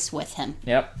 11 mice with him.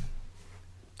 Yep.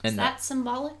 Is that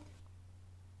symbolic?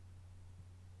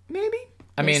 Maybe.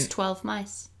 There's 12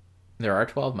 mice. There are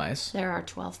 12 mice. There are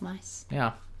 12 mice.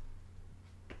 Yeah.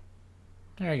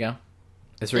 There you go.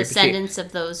 Descendants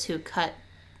of those who cut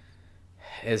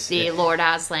Lord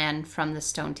Aslan from the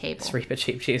stone table. Is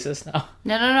Reepicheep Jesus? No.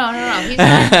 No. He's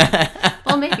not.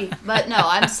 Well, maybe. But no,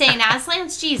 I'm saying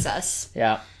Aslan's Jesus.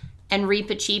 Yeah. And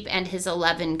Reepicheep and his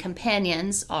 11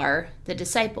 companions are the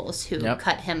disciples who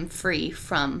cut him free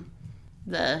from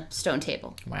the stone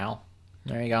table. Wow.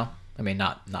 There you go. I mean,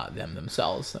 not them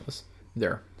themselves. That was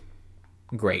their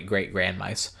great grand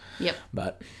mice. Yep.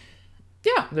 But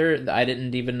yeah, I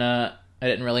didn't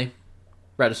really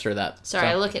register that. Sorry,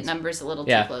 I look at numbers a little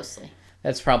too closely.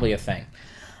 That's probably a thing.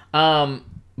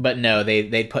 But no,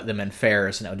 they'd put them in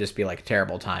fairs and it would just be like a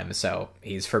terrible time. So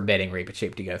he's forbidding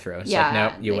Reepicheep to go through. It's like,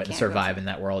 nope, you wouldn't survive in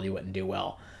that world. You wouldn't do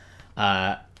well.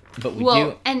 But we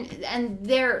do. And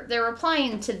they're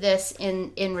replying to this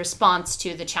in response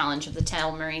to the challenge of the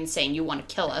Telmarines saying, you want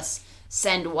to kill us,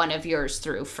 send one of yours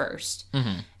through first.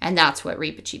 Mm-hmm. And that's what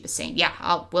Reepicheep is saying.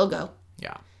 Yeah, we'll go.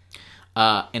 Yeah.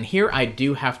 And here I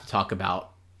do have to talk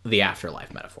about the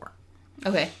afterlife metaphor.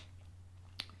 Okay.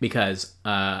 Because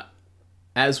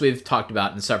as we've talked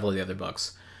about in several of the other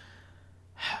books,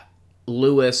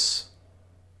 Lewis,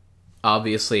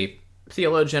 obviously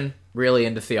theologian, really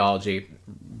into theology,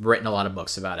 written a lot of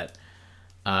books about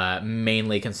it,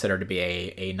 mainly considered to be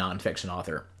a nonfiction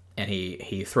author. And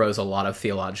he throws a lot of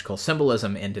theological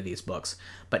symbolism into these books,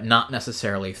 but not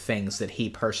necessarily things that he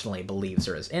personally believes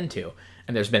or is into.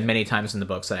 And there's been many times in the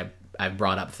books that I've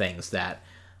brought up things that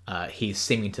he's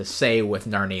seeming to say with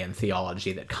Narnian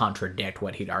theology that contradict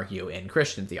what he'd argue in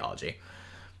Christian theology,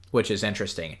 which is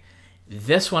interesting.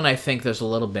 This one, I think there's a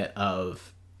little bit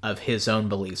of his own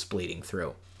beliefs bleeding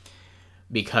through,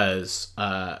 because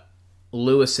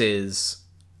Lewis's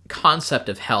concept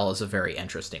of hell is a very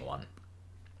interesting one,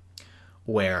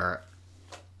 where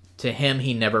to him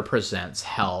he never presents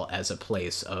hell as a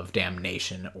place of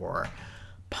damnation or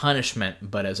punishment,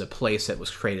 but as a place that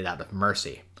was created out of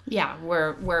mercy. Yeah,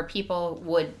 where people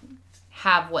would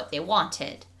have what they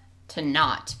wanted to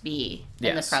not be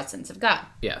in the presence of God.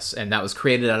 Yes, and that was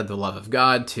created out of the love of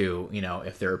God to,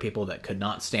 if there are people that could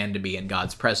not stand to be in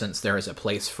God's presence, there is a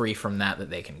place free from that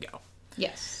they can go.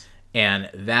 Yes. And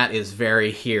that is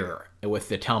very here with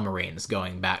the Telmarines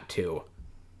going back to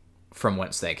from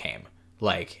whence they came.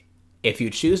 Like, if you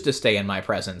choose to stay in my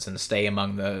presence and stay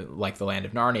among the land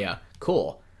of Narnia,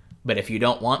 cool. But if you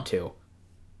don't want to,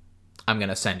 I'm going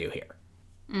to send you here.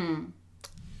 Mm.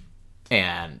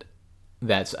 And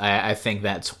I think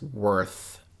that's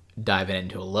worth diving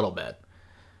into a little bit,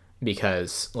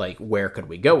 because where could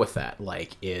we go with that?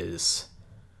 Is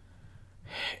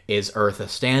Earth a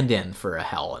stand-in for a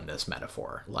hell in this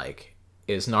metaphor?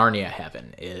 Is Narnia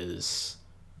heaven?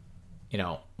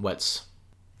 What's...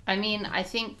 I mean, I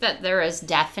think that there is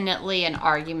definitely an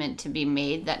argument to be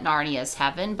made that Narnia is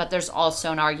heaven, but there's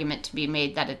also an argument to be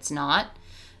made that it's not.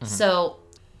 Mm-hmm. So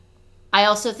I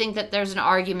also think that there's an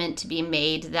argument to be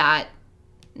made that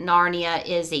Narnia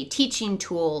is a teaching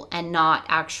tool and not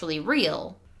actually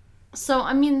real. So,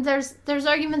 I mean, there's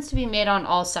arguments to be made on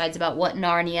all sides about what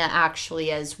Narnia actually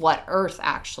is, what Earth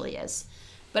actually is.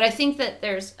 But I think that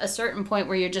there's a certain point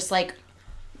where you're just like,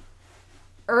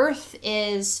 Earth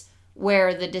is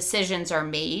where the decisions are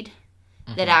made,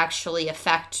 that actually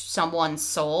affect someone's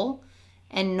soul.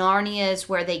 And Narnia is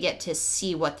where they get to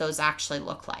see what those actually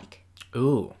look like.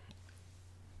 Ooh.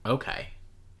 Okay.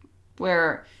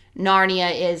 Where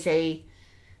Narnia is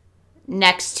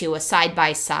next to a side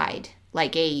by side,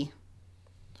 like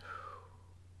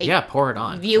yeah, pour it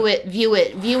on.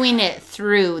 Viewing it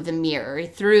through the mirror,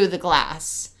 through the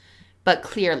glass, but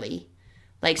clearly,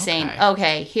 like saying,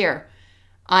 okay, here,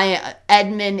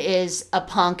 Edmund is a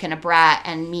punk and a brat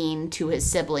and mean to his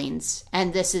siblings,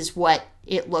 and this is what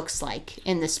it looks like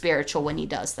in the spiritual when he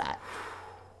does that,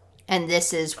 and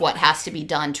this is what has to be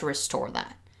done to restore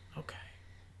that. Okay.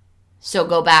 So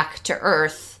go back to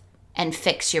Earth and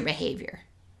fix your behavior.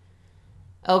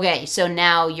 Okay, so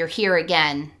now you're here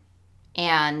again.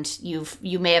 And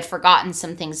you may have forgotten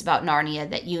some things about Narnia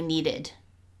that you needed.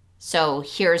 So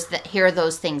here are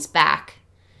those things back.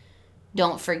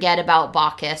 Don't forget about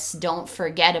Bacchus. Don't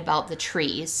forget about the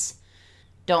trees.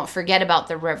 Don't forget about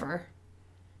the river.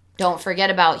 Don't forget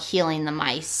about healing the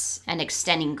mice and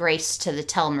extending grace to the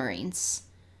Telmarines.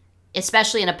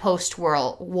 Especially in a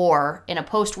post-World War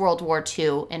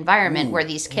II environment where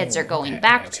these kids are going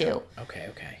back to.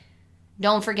 Okay.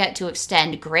 Don't forget to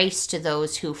extend grace to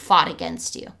those who fought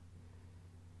against you.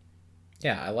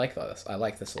 Yeah, I like this. I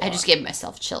like this a lot. I just gave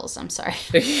myself chills. I'm sorry.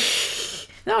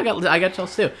 No, I got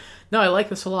chills too. No, I like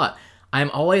this a lot. I'm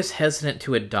always hesitant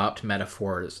to adopt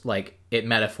metaphors, like it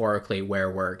metaphorically, where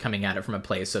we're coming at it from a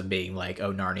place of being like,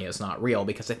 oh, Narnia is not real,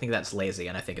 because I think that's lazy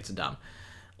and I think it's dumb.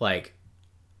 Like,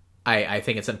 I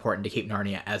think it's important to keep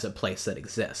Narnia as a place that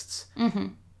exists. Mm-hmm.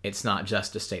 It's not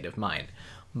just a state of mind.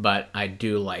 But I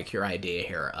do like your idea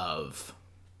here of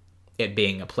it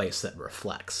being a place that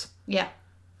reflects. Yeah.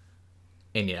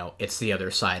 And, it's the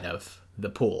other side of the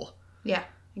pool. Yeah,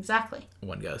 exactly.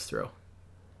 One goes through.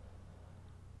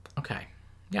 Okay.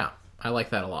 Yeah, I like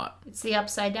that a lot. It's the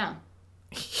upside down.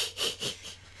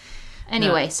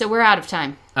 Anyway, so we're out of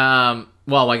time.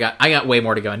 Well, I got way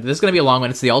more to go into. This is going to be a long one.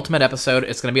 It's the ultimate episode.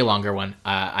 It's going to be a longer one.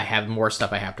 I have more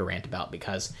stuff I have to rant about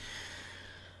because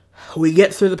we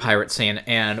get through the pirate scene,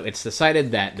 and it's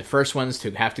decided that the first ones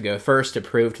to have to go first to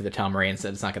prove to the Telmarines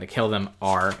that it's not going to kill them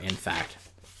are, in fact,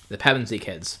 the Pevensey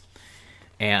kids.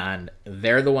 And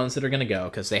they're the ones that are going to go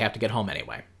because they have to get home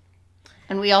anyway.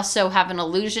 And we also have an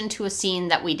allusion to a scene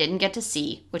that we didn't get to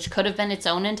see, which could have been its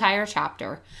own entire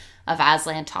chapter, of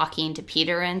Aslan talking to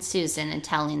Peter and Susan and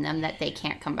telling them that they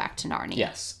can't come back to Narnia.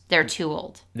 Yes. They're too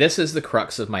old. This is the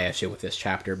crux of my issue with this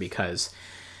chapter because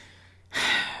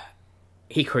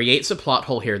he creates a plot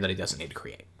hole here that he doesn't need to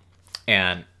create.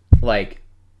 And,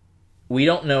 we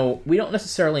don't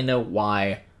necessarily know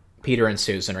why Peter and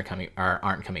Susan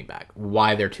aren't coming back,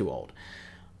 why they're too old.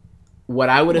 What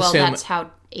I would assume... Well, that's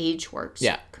how age works,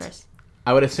 yeah, Chris.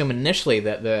 I would assume initially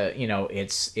that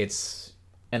it's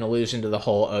an allusion to the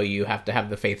whole, you have to have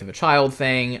the faith of a child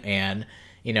thing, and,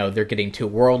 they're getting too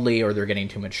worldly or they're getting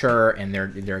too mature and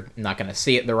they're not going to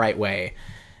see it the right way.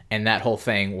 And that whole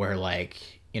thing where,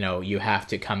 you have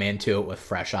to come into it with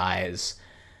fresh eyes,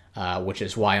 which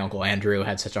is why Uncle Andrew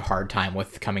had such a hard time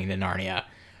with coming to Narnia.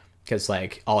 Because,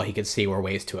 all he could see were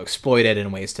ways to exploit it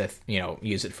and ways to,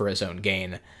 use it for his own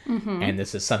gain. Mm-hmm. And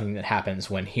this is something that happens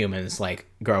when humans,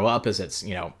 grow up, is it's,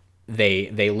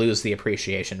 they lose the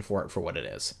appreciation for it for what it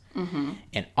is. Mm-hmm.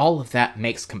 And all of that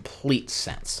makes complete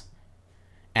sense.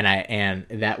 And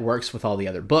that works with all the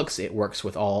other books. It works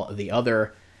with all the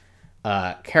other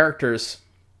characters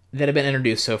that have been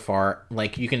introduced so far.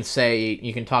 You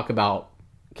can talk about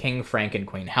King Frank and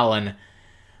Queen Helen,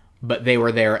 but they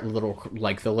were there at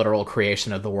the literal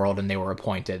creation of the world, and they were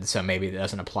appointed, so maybe it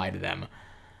doesn't apply to them.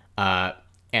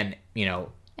 And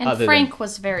Frank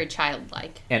was very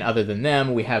childlike. And other than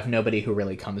them, we have nobody who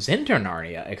really comes into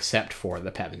Narnia except for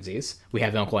the Pevensies. We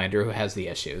have Uncle Andrew, who has the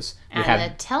issues. And we have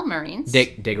the Telmarines.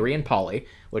 Diggory and Polly,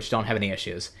 which don't have any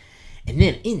issues. And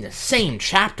then in the same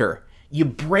chapter, you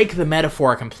break the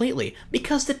metaphor completely,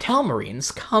 because the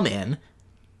Telmarines come in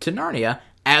to Narnia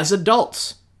as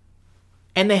adults.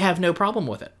 And they have no problem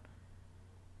with it.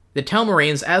 The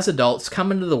Telmarines, as adults,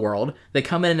 come into the world. They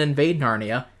come in and invade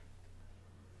Narnia.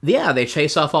 Yeah, they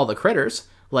chase off all the critters.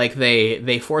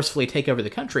 They forcefully take over the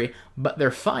country, but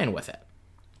they're fine with it.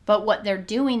 But what they're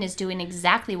doing is doing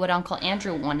exactly what Uncle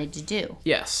Andrew wanted to do.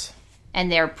 Yes.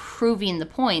 And they're proving the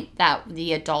point that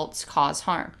the adults cause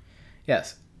harm.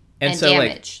 Yes. And so,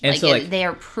 damage. They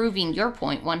are proving your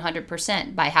point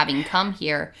 100% by having come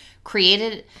here,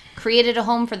 created a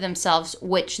home for themselves,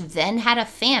 which then had a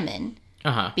famine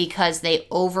because they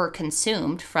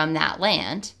overconsumed from that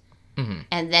land. Mm-hmm.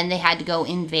 And then they had to go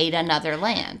invade another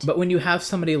land. But when you have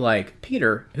somebody like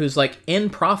Peter, who's in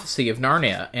prophecy of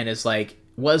Narnia and is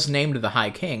was named the High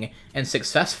King and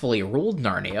successfully ruled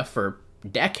Narnia for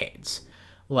decades.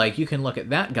 Like, you can look at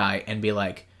that guy and be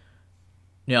like,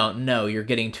 no, you're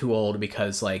getting too old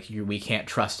because, like, we can't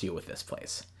trust you with this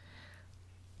place.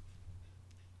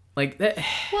 Like that.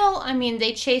 Well, I mean,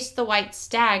 they chased the white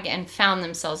stag and found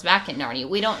themselves back in Narnia.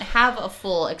 We don't have a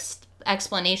full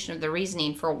explanation of the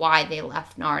reasoning for why they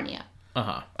left Narnia.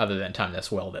 Other than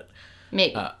Tumnus willed it.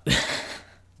 Maybe.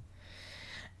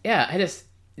 Yeah,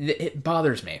 it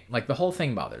bothers me. Like, the whole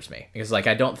thing bothers me because, like,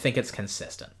 I don't think it's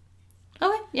consistent.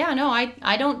 Okay. Yeah. No,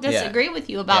 I don't disagree with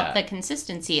you about the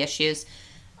consistency issues.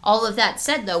 All of that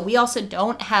said, though, we also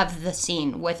don't have the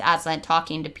scene with Aslan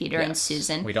talking to Peter and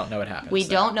Susan. We don't know what happens. We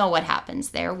don't know what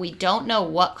happens there. We don't know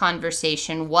what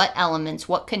conversation, what elements,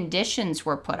 what conditions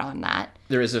were put on that.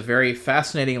 There is a very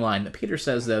fascinating line that Peter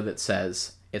says, though, that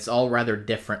says, "It's all rather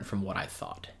different from what I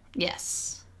thought."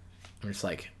 Yes. I'm just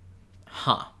like,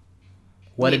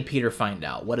 what did Peter find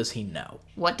out? What does he know?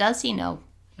 What does he know?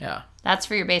 Yeah. That's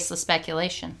for your baseless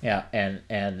speculation. Yeah,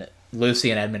 and Lucy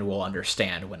and Edmund will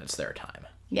understand when it's their time.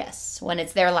 Yes, when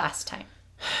it's their last time.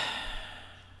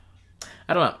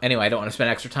 I don't know. Anyway, I don't want to spend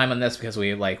extra time on this because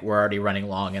we're already running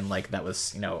long, and like that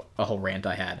was, a whole rant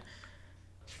I had.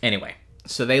 Anyway,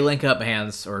 so they link up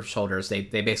hands or shoulders. They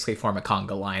basically form a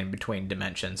conga line between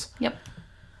dimensions. Yep.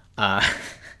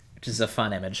 Which is a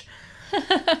fun image.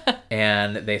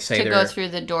 And they say to go through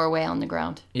the doorway on the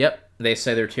ground. Yep. They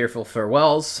say their tearful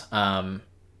farewells.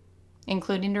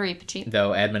 Including Doripachi.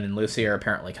 Though Edmund and Lucy are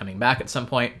apparently coming back at some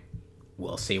point.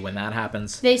 We'll see when that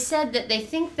happens. They said that they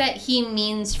think that he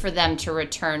means for them to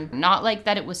return. Not like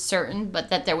that it was certain, but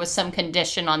that there was some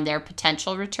condition on their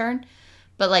potential return.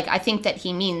 But I think that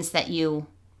he means that you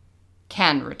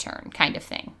can return, kind of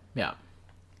thing. Yeah.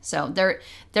 So there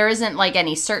isn't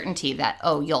any certainty that,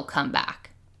 you'll come back.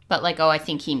 But I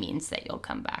think he means that you'll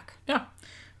come back. Yeah.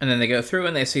 And then they go through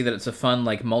and they see that it's a fun,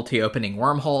 multi-opening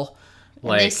wormhole.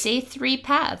 And they see 3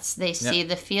 paths. They see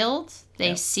the field,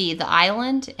 they see the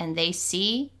island, and they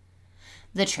see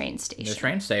the train station. The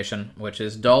train station, which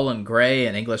is dull and gray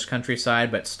and English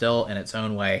countryside, but still in its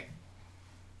own way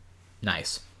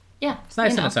nice. Yeah. It's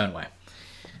nice in its own way.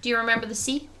 Do you remember the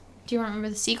sea? Do you remember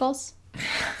the seagulls?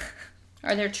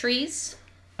 Are there trees?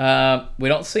 We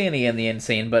don't see any in the end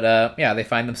scene, but they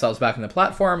find themselves back on the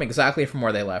platform exactly from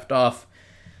where they left off.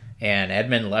 And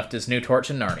Edmund left his new torch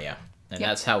in Narnia. And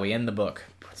that's how we end the book.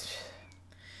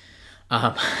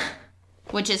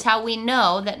 Which is how we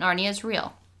know that Narnia is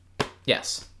real.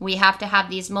 Yes. We have to have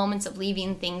these moments of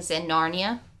leaving things in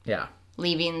Narnia. Yeah.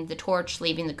 Leaving the torch,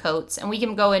 leaving the coats. And we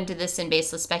can go into this in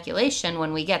baseless speculation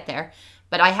when we get there.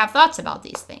 But I have thoughts about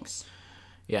these things.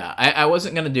 Yeah, I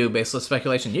wasn't going to do baseless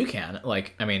speculation. You can.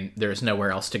 There's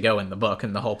nowhere else to go in the book,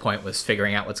 and the whole point was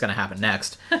figuring out what's going to happen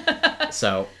next.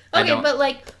 So, okay, but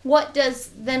what does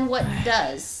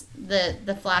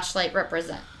the flashlight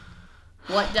represent?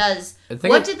 What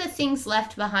do the things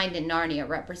left behind in Narnia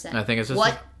represent? I think it's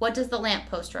just what does the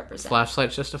lamppost represent?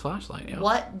 Flashlight's just a flashlight. Yeah.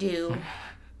 What do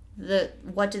the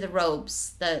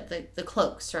robes, the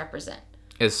cloaks represent?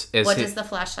 Does the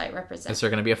flashlight represent? Is there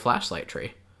going to be a flashlight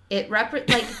tree? It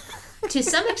to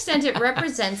some extent it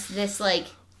represents this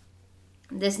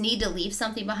this need to leave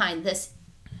something behind, this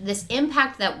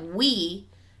impact that we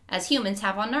as humans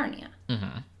have on Narnia.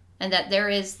 Mm-hmm. And that there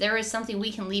is something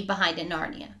we can leave behind in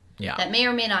Narnia. Yeah. That may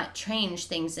or may not change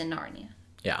things in Narnia.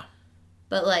 Yeah.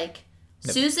 But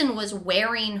Susan was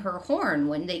wearing her horn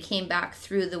when they came back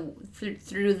through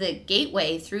the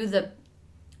gateway, through the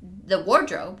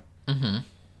wardrobe. Mm-hmm.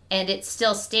 And it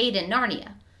still stayed in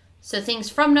Narnia. So things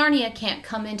from Narnia can't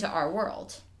come into our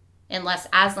world unless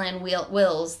Aslan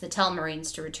wills the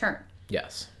Telmarines to return.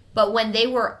 Yes. But when they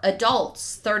were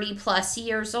adults, 30 plus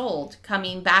years old,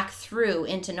 coming back through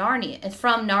into Narnia,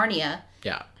 from Narnia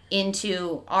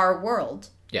into our world,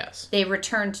 yes, they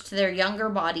returned to their younger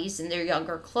bodies and their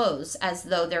younger clothes, as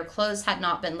though their clothes had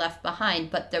not been left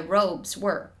behind, but the robes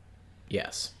were.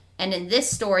 Yes. And in this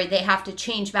story, they have to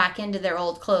change back into their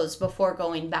old clothes before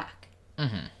going back.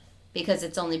 Mm-hmm. Because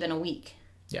it's only been a week.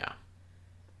 Yeah.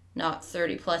 Not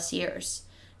 30 plus years.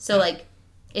 So,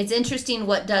 it's interesting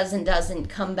what does and doesn't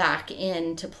come back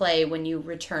into play when you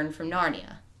return from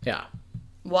Narnia. Yeah.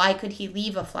 Why could he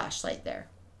leave a flashlight there?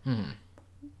 Mm-hmm.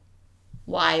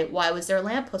 Why was there a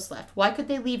lamppost left? Why could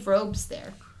they leave robes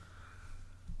there?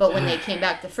 But when they came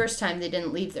back the first time, they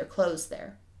didn't leave their clothes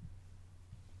there.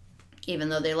 Even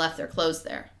though they left their clothes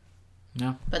there.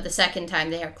 No. But the second time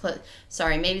they are clothes.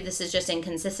 Sorry, maybe this is just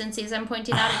inconsistencies I'm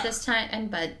pointing out at this time.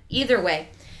 But either way,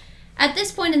 At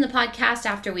this point in the podcast,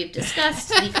 after we've discussed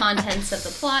the contents of the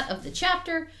plot of the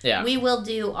chapter, we will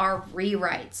do our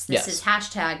rewrites. This is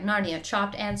hashtag Narnia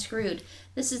Chopped and Screwed.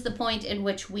 This is the point in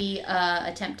which we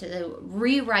attempt to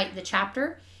rewrite the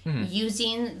chapter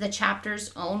using the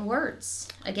chapter's own words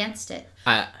against it.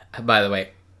 By the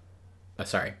way,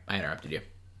 sorry, I interrupted you.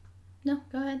 No,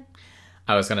 go ahead.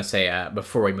 I was going to say,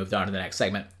 before we moved on to the next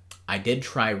segment, I did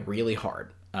try really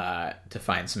hard to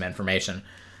find some information.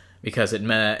 Because it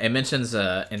mentions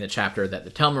in the chapter that the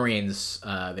Telmarines,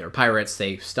 they were pirates,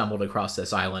 they stumbled across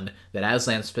this island that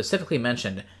Aslan specifically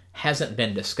mentioned hasn't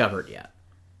been discovered yet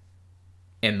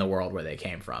in the world where they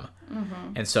came from.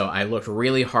 Mm-hmm. And so I looked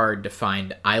really hard to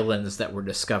find islands that were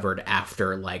discovered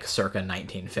after, like, circa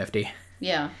 1950.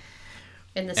 Yeah,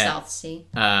 in the South Sea.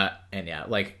 And yeah,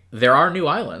 like, there are new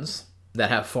islands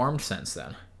that have formed since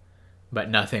then, but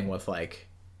nothing with, like,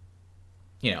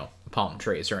 you know, palm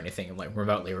trees or anything like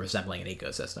remotely resembling an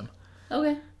ecosystem.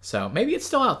 Okay. So maybe it's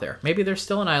still out there. Maybe there's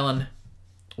still an island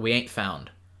we ain't found.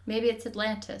 Maybe it's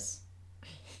Atlantis.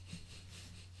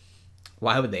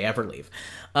 Why would they ever leave?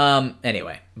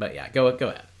 Anyway, but yeah, go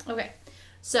ahead. Okay.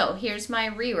 So here's my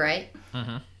rewrite.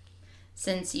 Mm-hmm.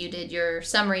 Since you did your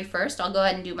summary first, I'll go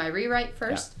ahead and do my rewrite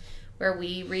first, where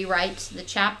we rewrite the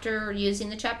chapter using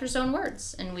the chapter's own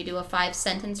words, and we do a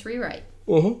 5-sentence rewrite.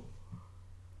 Mm-hmm.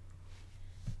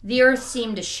 The earth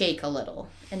seemed to shake a little,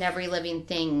 and every living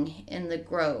thing in the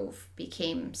grove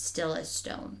became still as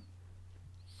stone.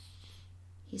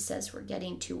 He says we're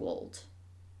getting too old.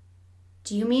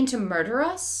 Do you mean to murder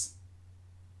us?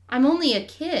 I'm only a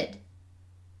kid.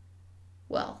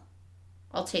 Well,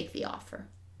 I'll take the offer.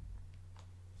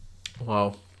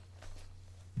 Whoa.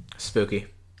 Spooky.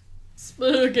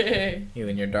 Spooky. You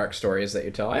and your dark stories that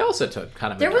you tell. I also took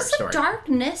kind of there a dark was some story.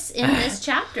 Darkness in this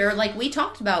chapter, like we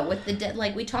talked about with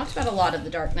the we talked about a lot of the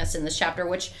darkness in this chapter,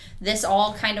 which this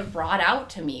all kind of brought out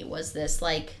to me was this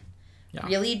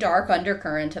really dark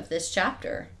undercurrent of this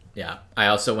chapter. Yeah, I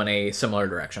also went a similar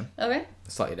direction. Okay.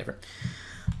 Slightly different.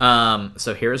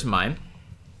 So here's mine.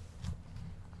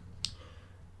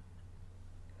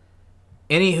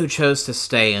 Any who chose to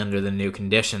stay under the new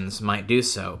conditions might do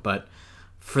so, but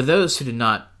for those who did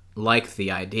not like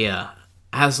the idea,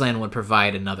 Aslan would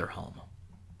provide another home.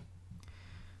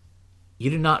 You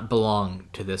do not belong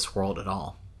to this world at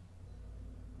all.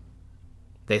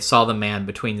 They saw the man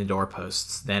between the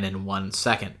doorposts, then in 1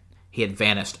 second, he had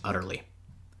vanished utterly.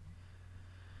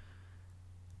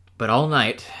 But all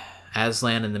night,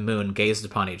 Aslan and the moon gazed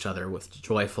upon each other with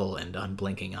joyful and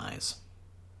unblinking eyes.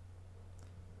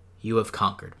 You have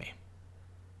conquered me.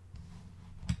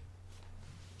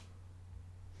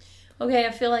 Okay,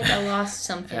 I feel like I lost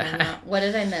something in that. What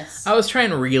did I miss? I was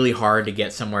trying really hard to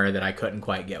get somewhere that I couldn't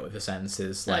quite get with the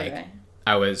sentences. Like, okay.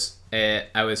 I was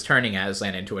turning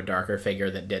Aslan into a darker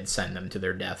figure that did send them to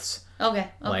their deaths.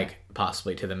 Okay. Like,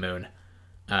 possibly to the moon,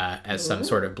 as some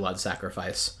sort of blood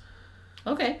sacrifice.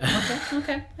 Okay.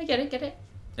 I get it.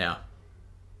 Yeah.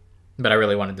 But I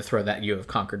really wanted to throw that "you have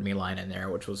conquered me" line in there,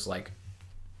 which was, like,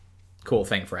 cool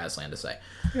thing for Aslan to say.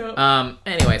 Yep.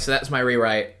 Anyway, so that's my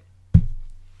rewrite.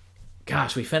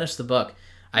 Gosh, we finished the book.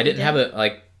 I didn't have it,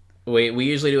 like, we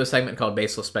usually do a segment called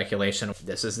Baseless Speculation.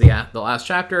 This is the last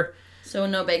chapter. So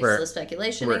no baseless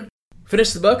speculation.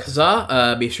 Finished the book,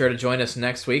 huzzah. Be sure to join us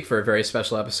next week for a very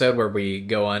special episode where we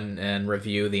go on and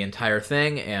review the entire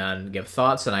thing and give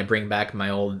thoughts, and I bring back my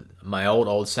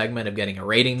old segment of getting a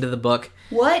rating to the book.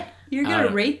 What? You're going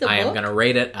to rate the book? I am going to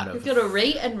rate it You're going to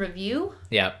rate and review?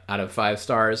 Yeah, out of 5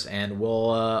 stars, and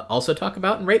we'll also talk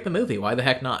about and rate the movie. Why the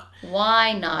heck not?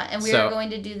 Why not? And we are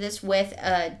going to do this with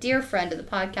a dear friend of the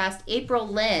podcast, April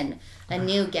Lynn, a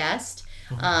new guest.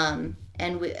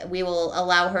 And we will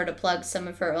allow her to plug some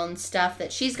of her own stuff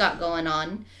that she's got going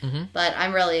on. Mm-hmm. But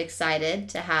I'm really excited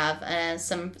to have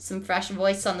some fresh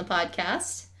voice on the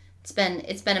podcast. It's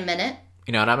been a minute.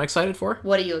 You know what I'm excited for?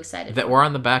 What are you excited for? That we're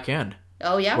on the back end.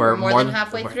 Oh yeah, we're more than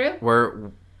halfway through. We're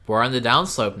on the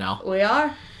downslope now. We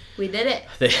are. We did it.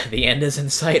 The end is in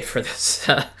sight for this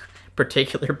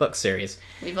particular book series.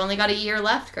 We've only got a year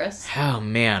left, Chris. Oh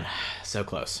man, so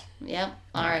close. Yep.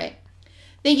 All right.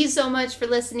 Thank you so much for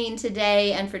listening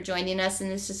today and for joining us in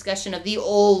this discussion of the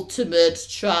ultimate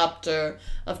chapter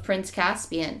of Prince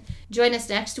Caspian. Join us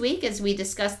next week as we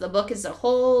discuss the book as a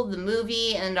whole, the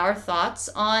movie, and our thoughts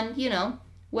on,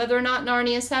 whether or not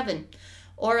Narnia is heaven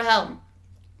or hell.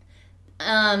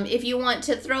 If you want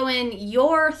to throw in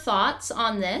your thoughts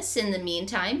on this in the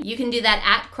meantime, you can do that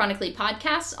at Chronically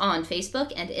Podcasts on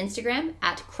Facebook and Instagram,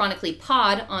 at Chronically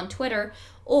Pod on Twitter,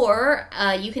 or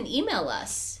you can email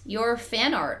us your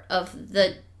fan art of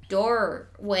the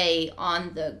doorway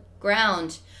on the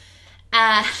ground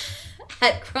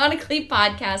at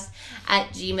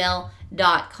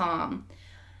chronicallypodcast@gmail.com.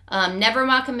 Never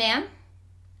mock a man,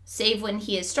 save when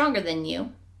he is stronger than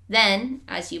you. Then,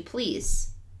 as you please.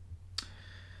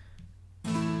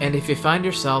 And if you find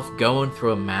yourself going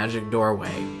through a magic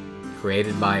doorway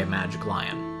created by a magic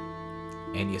lion,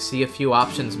 and you see a few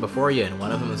options before you, and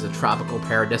one of them is a tropical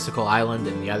paradisical island,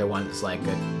 and the other one is like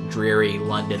a dreary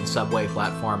London subway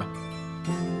platform,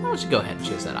 why don't you go ahead and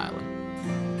choose that island?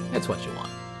 It's what you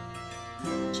want.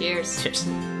 Cheers. Cheers.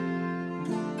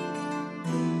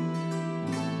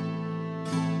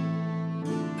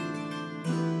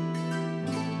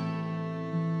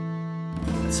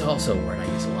 It's also a word I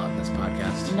use a lot in this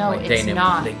podcast. No, it's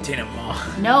not. Like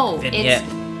denouement. No, Vignette.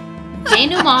 it's...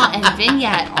 Denouement and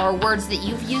vignette are words that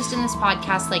you've used in this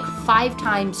podcast like 5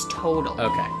 times total.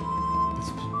 Okay.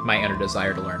 My inner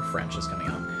desire to learn French is coming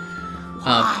out.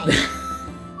 Why?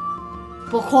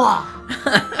 Pourquoi?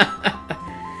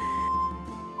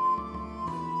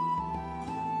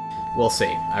 We'll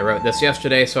see. I wrote this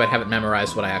yesterday, so I haven't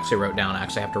memorized what I actually wrote down. I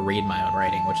actually have to read my own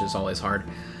writing, which is always hard.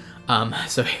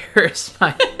 So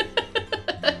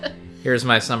here's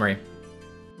my summary.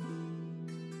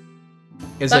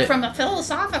 But from a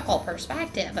philosophical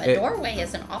perspective, a doorway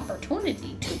is an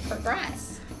opportunity to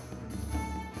progress.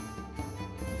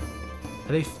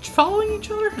 Are they following each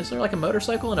other? Is there like a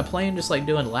motorcycle and a plane just like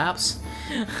doing laps?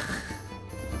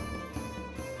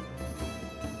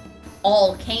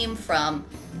 All came from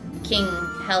King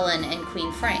Helen and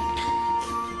Queen Frank.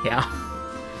 Yeah.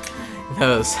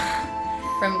 Those.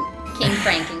 From King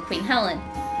Frank and Queen Helen.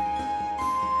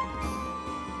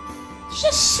 It's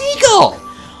just seagull!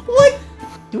 What?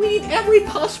 Do we need every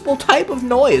possible type of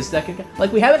noise that can...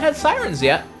 Like, we haven't had sirens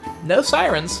yet. No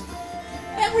sirens.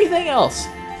 Everything else.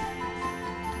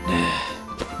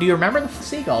 Do you remember the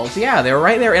seagulls? Yeah, they were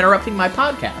right there interrupting my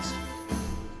podcast.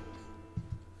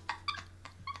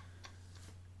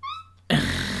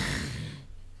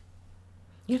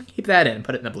 You can keep that in.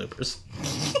 Put it in the bloopers.